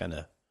going to kind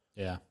of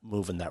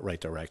move in that right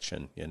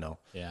direction.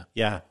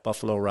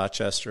 Buffalo,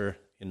 Rochester.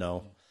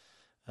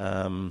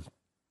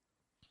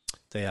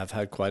 They have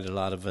had quite a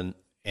lot of an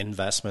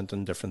investment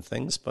in different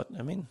things, but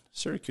I mean,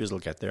 Syracuse will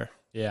get there.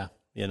 Yeah.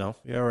 We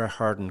are a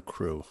hardened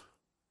crew.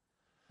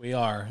 We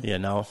are.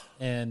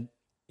 And,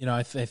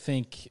 I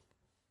think,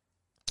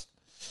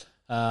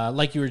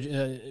 like you were,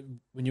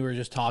 when you were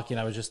just talking,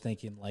 I was just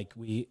thinking, like,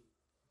 we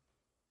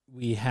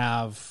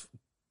have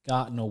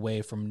gotten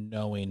away from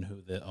knowing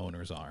who the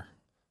owners are,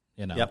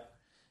 Yep.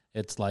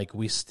 It's like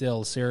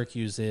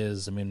Syracuse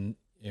is, I mean,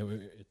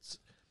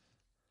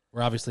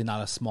 we're obviously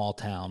not a small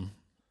town,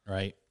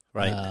 right?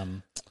 Right.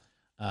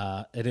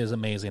 It is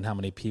amazing how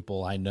many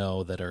people I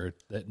know that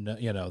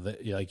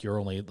like you're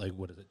only like,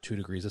 what is it, 2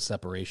 degrees of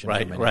separation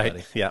from anybody.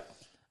 Right. Yeah.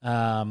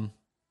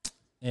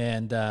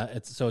 And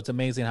it's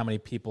amazing how many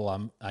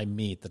people I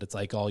meet that it's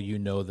like, oh,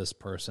 this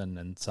person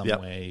in some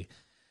way.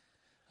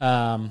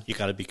 You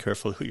got to be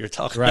careful who you're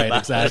talking about. Right,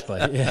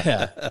 exactly.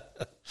 Yeah.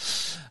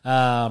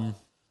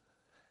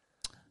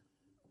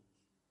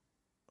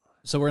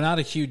 So we're not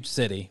a huge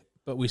city,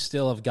 but we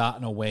still have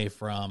gotten away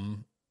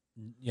from,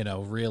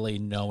 really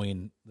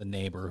knowing the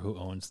neighbor who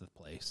owns the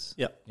place.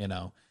 Yep.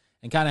 And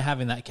kind of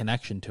having that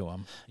connection to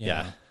him.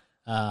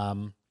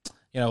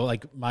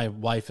 Like my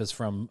wife is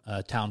from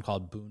a town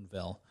called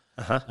Boonville,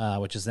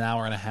 which is an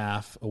hour and a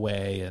half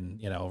away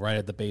and, right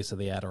at the base of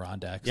the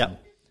Adirondacks.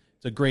 Yep.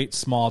 It's a great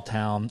small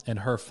town, and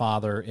her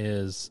father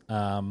is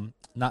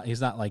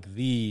he's not like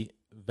the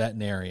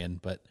veterinarian,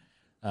 but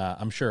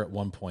I'm sure at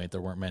one point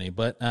there weren't many,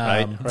 but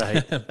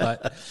right.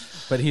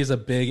 but he's a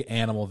big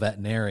animal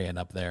veterinarian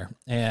up there,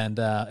 and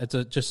it's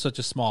just such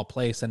a small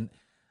place. And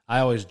I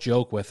always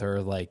joke with her,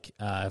 like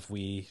if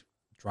we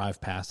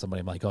drive past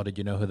somebody, I'm like, "Oh, did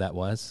you know who that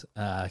was?"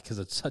 Because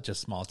it's such a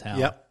small town.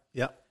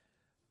 Yep.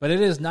 But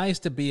it is nice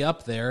to be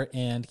up there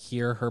and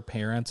hear her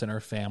parents and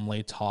her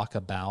family talk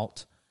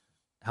about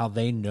how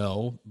they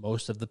know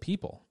most of the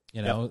people.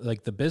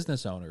 Like the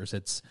business owners.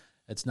 It's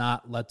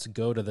not let's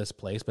go to this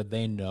place, but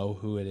they know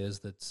who it is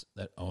that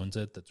owns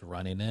it, that's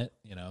running it,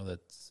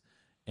 that's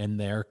in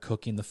there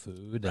cooking the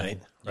food.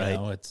 And,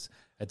 right.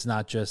 It's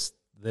not just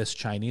this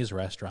Chinese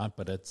restaurant,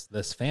 but it's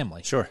this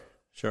family. Sure.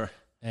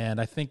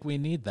 And I think we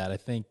need that. I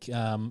think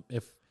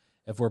if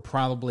we're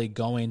probably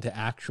going to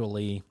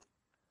actually,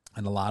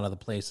 in a lot of the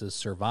places,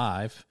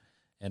 survive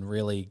and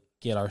really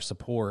get our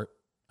support.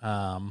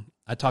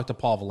 I talked to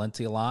Paul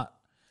Valenti a lot.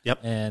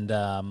 Yep.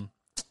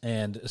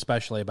 And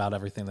especially about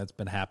everything that's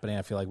been happening.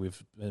 I feel like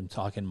we've been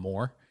talking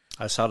more.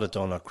 I saw the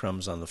donut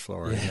crumbs on the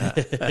floor. Yeah.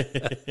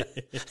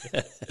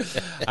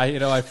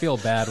 I feel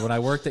bad. When I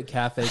worked at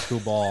Cafe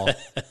Kubal,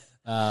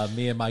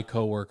 me and my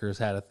coworkers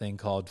had a thing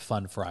called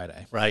Fun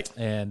Friday. Right.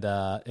 And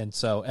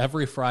so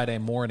every Friday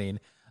morning,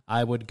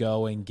 I would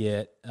go and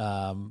get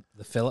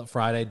the Fillet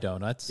Friday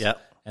donuts. Yep.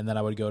 And then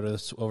I would go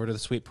over to the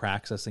Sweet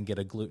Praxis and get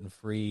a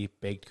gluten-free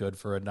baked good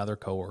for another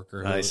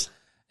coworker. Nice.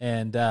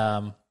 And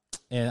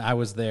I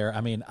was there.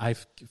 I mean, I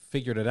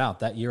figured it out.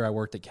 That year I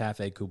worked at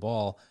Cafe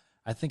Kubal,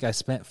 I think I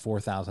spent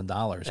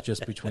 $4,000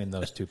 just between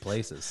those two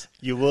places.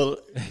 You will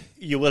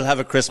have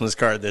a Christmas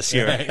card this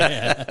year.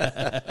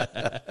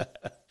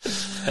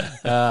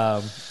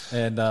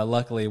 And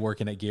luckily,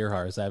 working at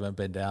Gearhars, I haven't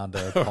been down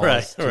to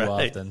Paul's too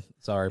often.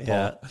 Sorry,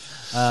 Paul.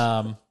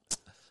 Yeah.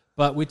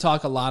 But we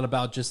talk a lot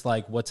about just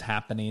like what's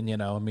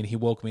happening. I mean, he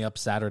woke me up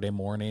Saturday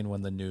morning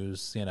when the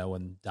news,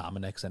 when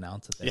Dominic's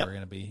announced that they were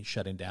going to be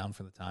shutting down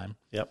for the time.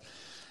 Yep.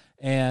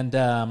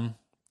 And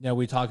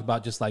we talk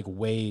about just like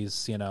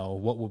ways,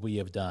 what would we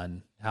have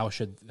done? How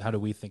do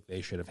we think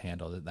they should have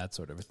handled it? That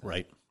sort of a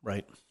thing.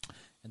 Right.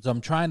 And so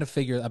I'm trying to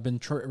figure. I've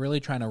been really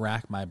trying to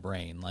rack my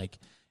brain. Like,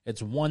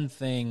 it's one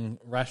thing.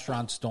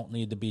 Restaurants don't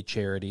need to be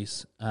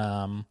charities,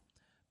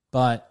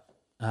 but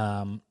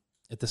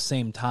at the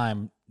same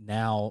time,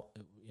 now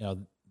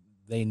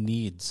they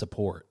need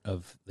support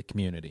of the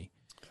community.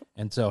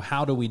 And so,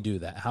 how do we do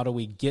that? How do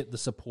we get the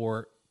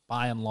support,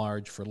 by and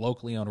large, for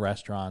locally owned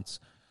restaurants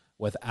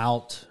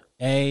without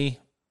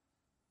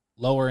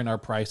lowering our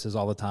prices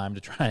all the time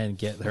to try and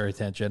get their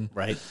attention.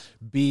 Right.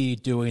 B,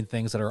 doing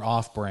things that are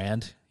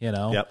off-brand,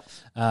 Yep.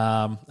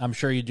 I'm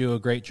sure you do a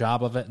great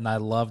job of it, and I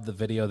loved the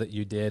video that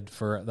you did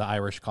for the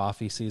Irish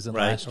coffee season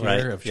last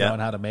year of showing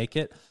how to make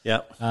it.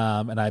 Yep.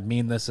 And I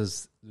mean this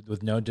is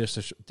with no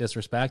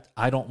disrespect.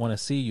 I don't want to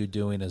see you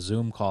doing a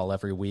Zoom call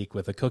every week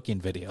with a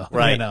cooking video.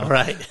 Right,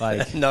 right.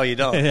 Like, no, you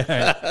don't.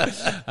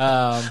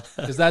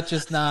 Because that's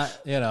just not,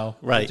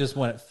 right. It just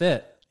wouldn't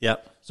fit.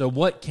 Yep. So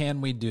what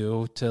can we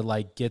do to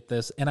like get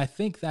this? And I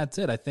think that's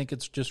it. I think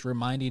it's just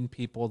reminding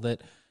people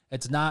that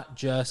it's not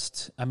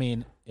just,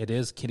 it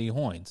is Kitty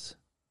Hoyne's.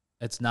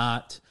 It's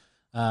not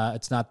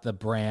It's not the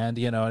brand,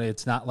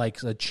 it's not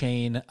like a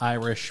chain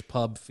Irish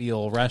pub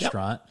feel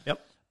restaurant.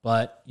 Yep.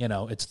 But,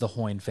 it's the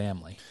Hoyne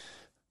family.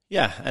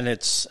 Yeah, and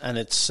it's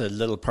a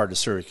little part of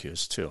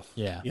Syracuse too.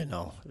 Yeah.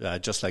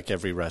 Just like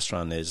every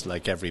restaurant is,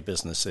 like every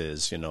business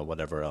is,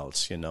 whatever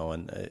else,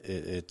 and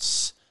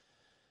it's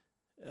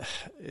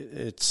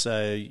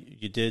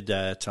you did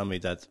tell me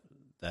that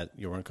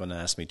you weren't going to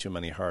ask me too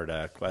many hard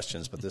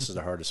questions, but this is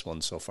the hardest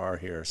one so far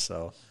here.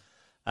 So,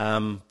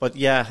 but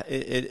yeah,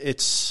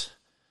 it's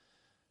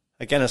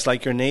again, it's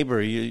like your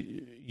neighbor.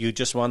 You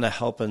just want to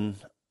help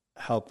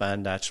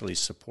and actually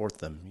support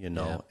them.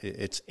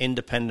 It's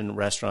independent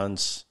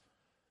restaurants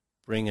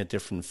bring a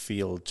different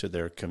feel to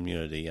their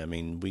community. I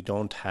mean, we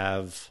don't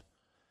have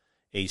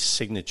a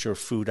signature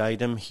food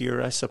item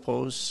here, I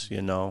suppose.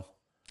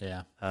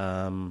 Yeah.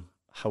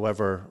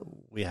 However,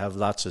 we have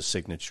lots of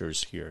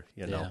signatures here.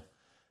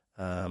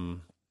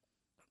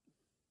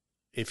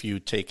 If you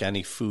take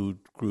any food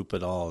group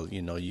at all,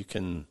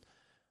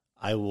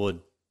 I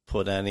would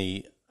put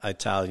any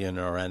Italian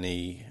or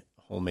any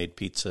homemade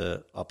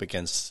pizza up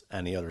against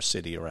any other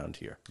city around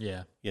here.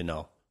 Yeah.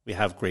 We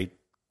have great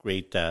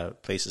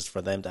places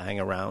for them to hang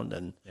around,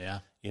 and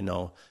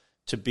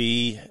to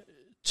be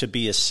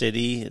a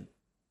city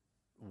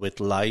with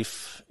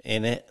life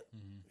in it,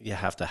 you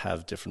have to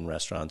have different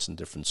restaurants and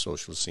different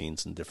social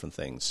scenes and different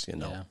things.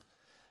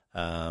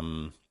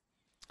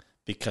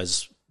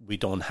 Because we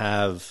don't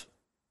have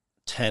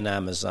 10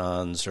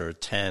 Amazons or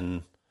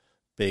 10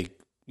 big,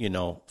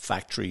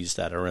 factories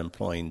that are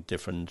employing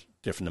different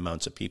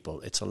amounts of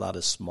people. It's a lot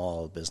of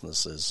small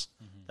businesses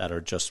that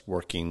are just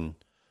working,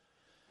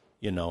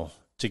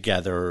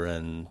 together,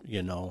 and,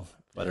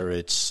 whether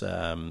it's,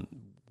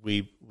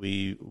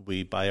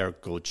 we buy our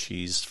goat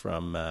cheese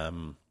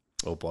from,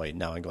 oh boy,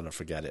 now I'm going to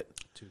forget it.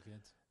 Two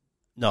Kids?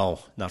 No,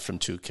 not from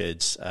Two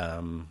Kids.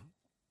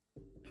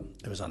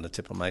 It was on the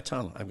tip of my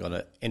tongue. I'm going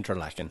to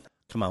Interlaken.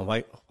 Come on,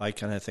 why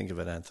can't I think of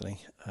it, Anthony?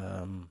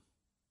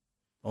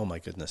 Oh my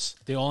goodness!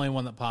 The only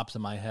one that pops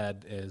in my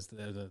head is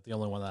the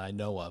only one that I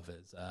know of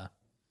is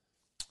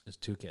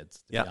Two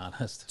Kids. To be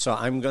honest, so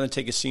I'm going to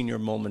take a senior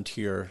moment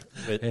here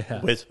with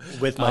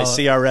my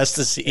CRS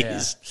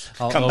disease.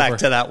 Yeah. Come back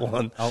to that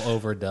one. I'll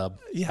overdub.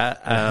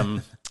 Yeah,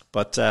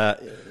 but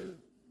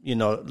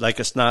like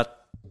it's not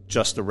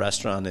just a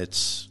restaurant.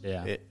 It's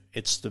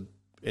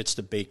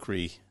the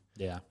bakery.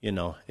 Yeah.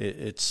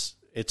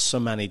 It's so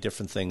many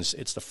different things.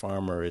 It's the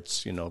farmer.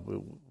 It's,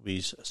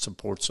 we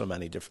support so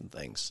many different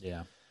things.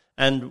 Yeah.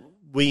 And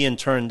we in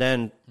turn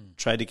then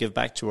try to give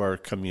back to our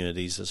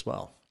communities as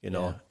well.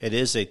 It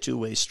is a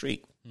two-way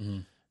street.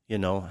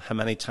 How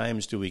many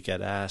times do we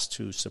get asked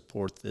to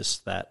support this,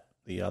 that,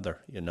 the other,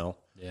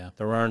 Yeah.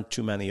 There aren't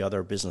too many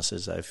other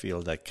businesses, I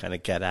feel, that kind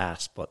of get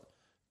asked, but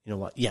you know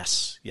what?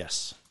 Yes.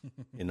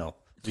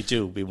 We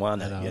do. We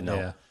want it,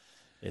 Yeah.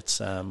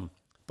 It's,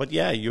 but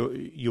yeah,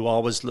 you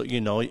always look,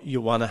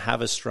 you want to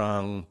have a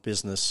strong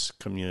business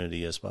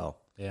community as well.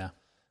 Yeah.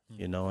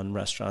 And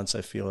restaurants,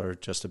 I feel, are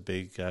just a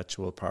big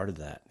actual part of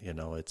that.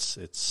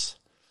 It's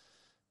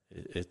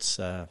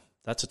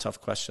that's a tough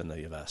question that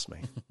you've asked me.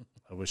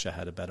 I wish I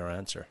had a better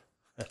answer.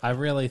 I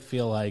really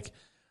feel like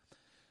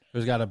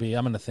there's got to be,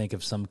 I'm going to think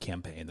of some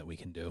campaign that we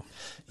can do.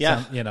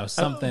 Yeah.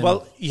 Something.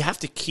 Well, you have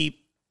to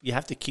keep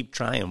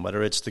trying,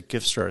 whether it's the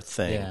gift cert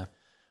thing,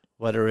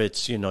 whether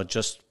it's,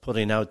 just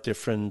putting out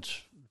different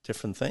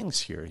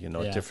things here,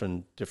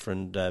 different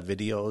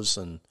videos,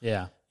 and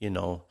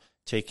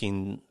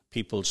taking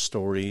people's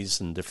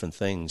stories and different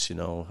things.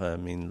 I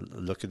mean,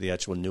 look at the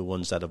actual new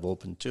ones that have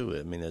opened too.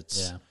 I mean,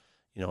 it's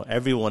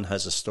everyone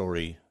has a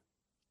story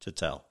to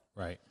tell.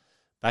 Right.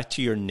 Back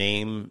to your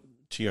name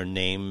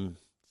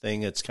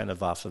thing. It's kind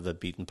of off of a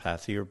beaten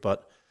path here,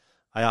 but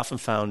I often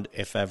found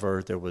if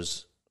ever there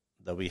was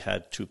that we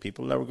had two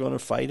people that were going to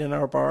fight in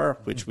our bar,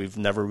 which we've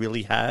never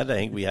really had. I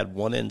think we had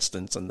one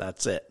instance, and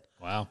that's it.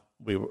 Wow.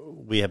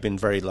 We have been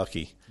very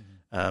lucky.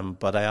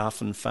 But I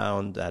often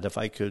found that if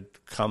I could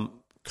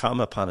come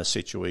upon a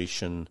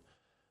situation,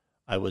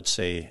 I would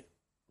say,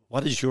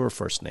 what is your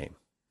first name?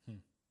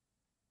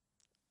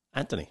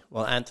 Anthony.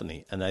 Well,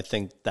 Anthony. And I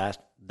think that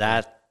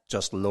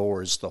just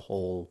lowers the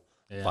whole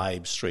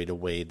vibe straight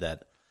away,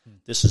 that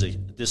this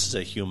is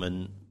a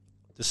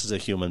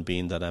human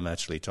being that I'm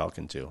actually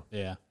talking to.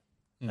 Yeah.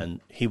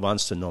 And he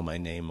wants to know my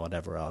name,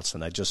 whatever else.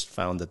 And I just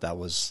found that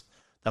was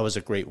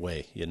a great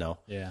way,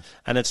 Yeah.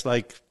 And it's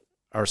like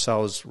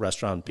ourselves,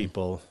 restaurant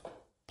people,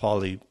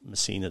 Paulie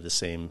Messina, the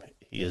same.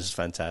 He is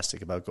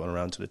fantastic about going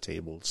around to the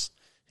tables.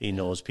 He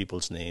knows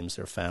people's names,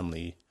 their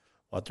family,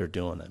 what they're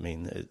doing. I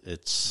mean,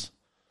 it's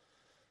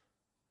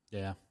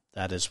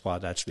that is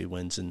what actually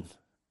wins in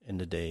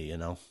the day,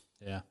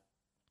 Yeah.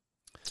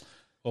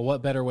 Well,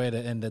 what better way to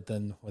end it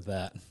than with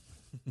that?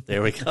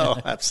 There we go.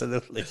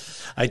 Absolutely.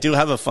 I do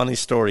have a funny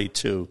story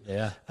too.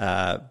 Yeah.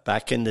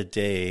 Back in the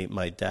day,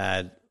 my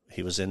dad,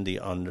 he was in the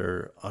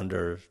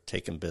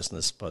undertaking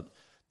business, but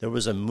there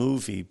was a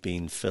movie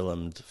being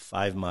filmed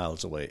 5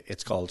 miles away.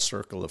 It's called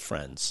Circle of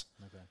Friends.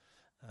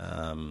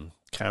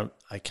 Okay.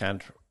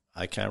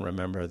 I can't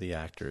remember the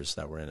actors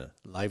that were in it.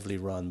 Lively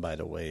Run, by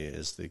the way,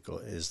 is the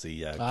goat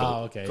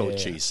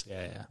cheese.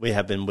 Yeah. We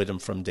have been with them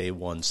from day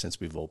one since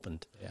we've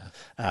opened.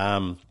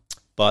 Yeah.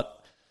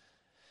 But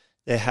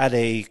they had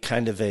a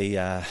kind of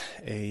a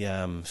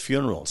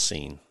funeral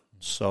scene.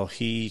 So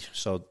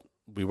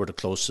we were the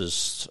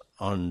closest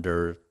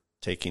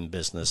undertaking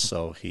business.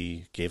 So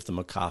he gave them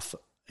a coffin,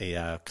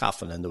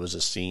 and there was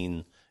a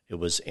scene. It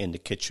was in the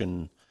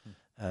kitchen,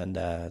 and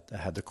they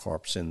had the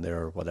corpse in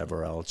there or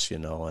whatever else,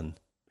 and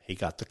he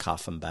got the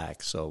coffin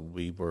back. So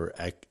we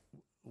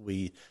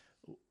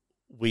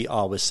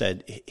always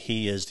said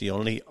he is the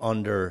only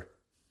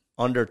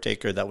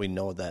undertaker that we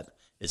know that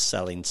is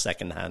selling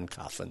secondhand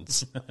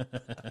coffins.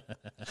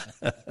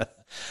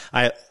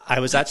 I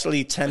was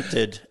actually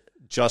tempted,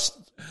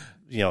 just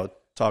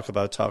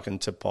talking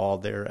to Paul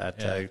there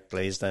at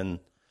Glazed and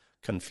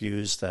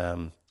Confused.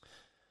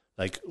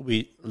 Like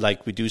we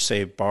do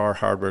say, bar,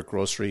 hardware,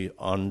 grocery,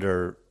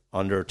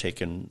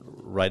 undertaken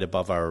right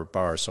above our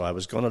bar. So I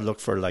was going to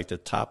look for like the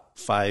top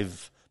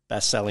 5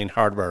 best-selling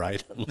hardware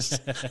items.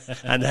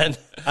 And then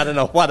I don't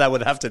know what I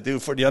would have to do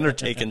for the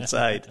undertaking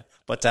side,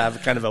 but to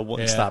have kind of a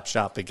one-stop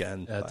shop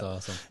again. That's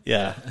awesome.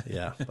 Yeah,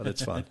 but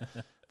it's fun.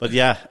 But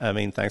yeah, I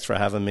mean, thanks for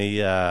having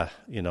me. I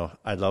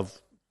love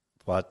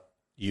what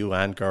you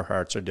and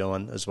Gerhardt's are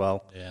doing as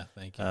well. Yeah,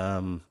 thank you.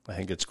 I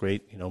think it's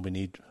great.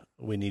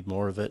 We need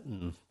more of it,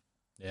 and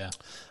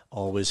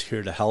always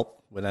here to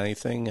help with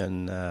anything.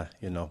 And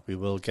we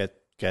will get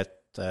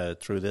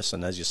through this.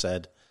 And as you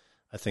said,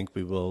 I think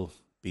we will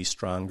be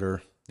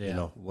stronger.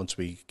 Once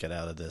we get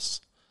out of this.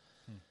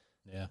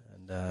 Yeah,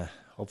 and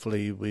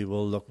hopefully we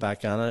will look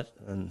back on it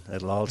and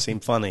it'll all seem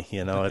funny.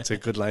 It's a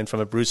good line from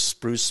a Bruce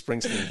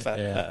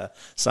Springsteen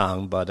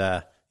song.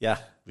 But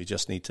we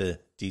just need to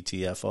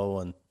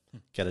DTFO and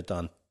get it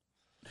done.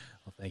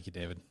 Well, thank you,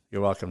 David.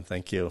 You're welcome.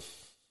 Thank you.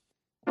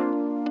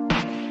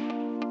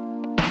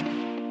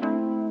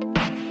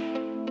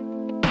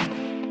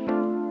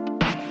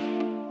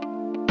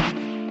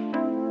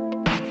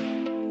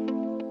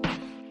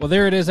 Well,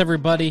 there it is,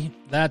 everybody.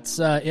 That's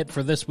it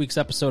for this week's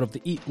episode of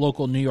the Eat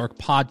Local New York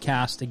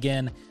podcast.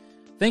 Again,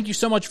 thank you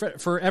so much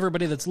for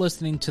everybody that's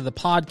listening to the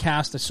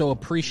podcast. I so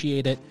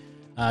appreciate it.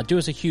 Do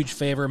us a huge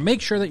favor. Make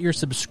sure that you're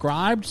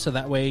subscribed so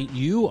that way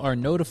you are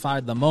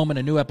notified the moment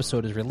a new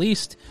episode is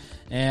released.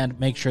 And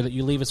make sure that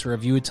you leave us a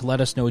review to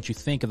let us know what you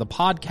think of the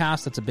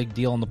podcast. That's a big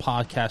deal in the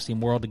podcasting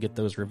world to get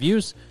those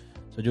reviews.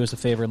 So do us a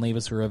favor and leave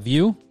us a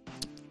review.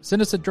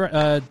 Send us a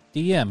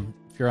DM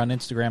if you're on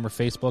Instagram or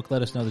Facebook.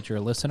 Let us know that you're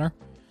a listener.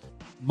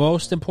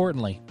 Most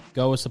importantly,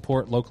 go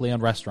support locally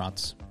owned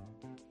restaurants.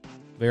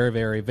 Very,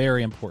 very,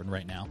 very important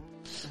right now.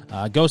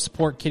 Go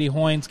support Kitty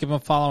Hoynes. Give him a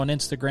follow on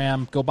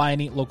Instagram. Go buy an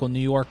Eat Local New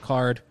York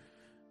card.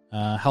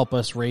 Help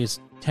us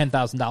raise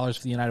 $10,000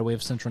 for the United Way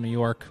of Central New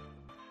York.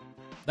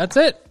 That's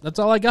it. That's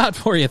all I got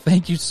for you.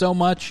 Thank you so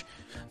much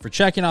for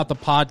checking out the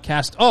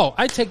podcast. Oh,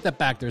 I take that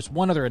back. There's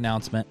one other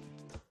announcement.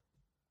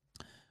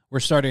 We're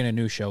starting a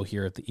new show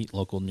here at the Eat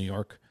Local New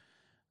York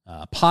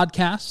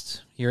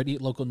podcast here at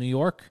Eat Local New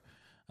York.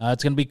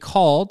 It's going to be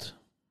called,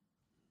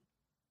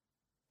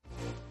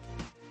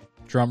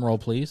 drum roll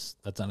please,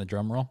 that's not a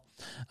drum roll.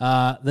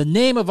 The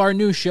name of our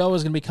new show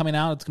is going to be coming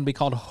out. It's going to be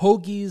called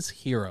Hoagie's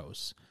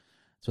Heroes.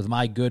 It's with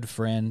my good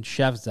friend,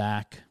 Chef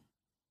Zach.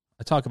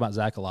 I talk about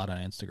Zach a lot on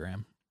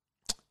Instagram.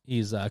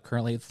 He's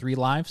currently at 3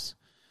 Lives,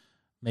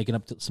 making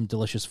up some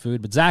delicious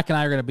food. But Zach and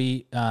I are going to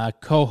be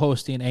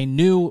co-hosting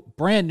a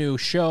brand new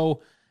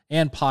show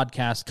and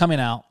podcast coming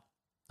out.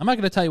 I'm not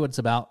going to tell you what it's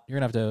about. You're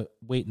going to have to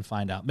wait and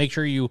find out. Make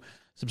sure you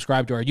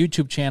subscribe to our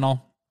YouTube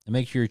channel, and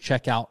make sure you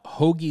check out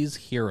Hoagie's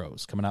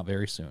Heroes, coming out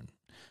very soon.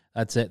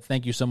 That's it.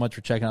 Thank you so much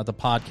for checking out the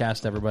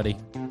podcast, everybody.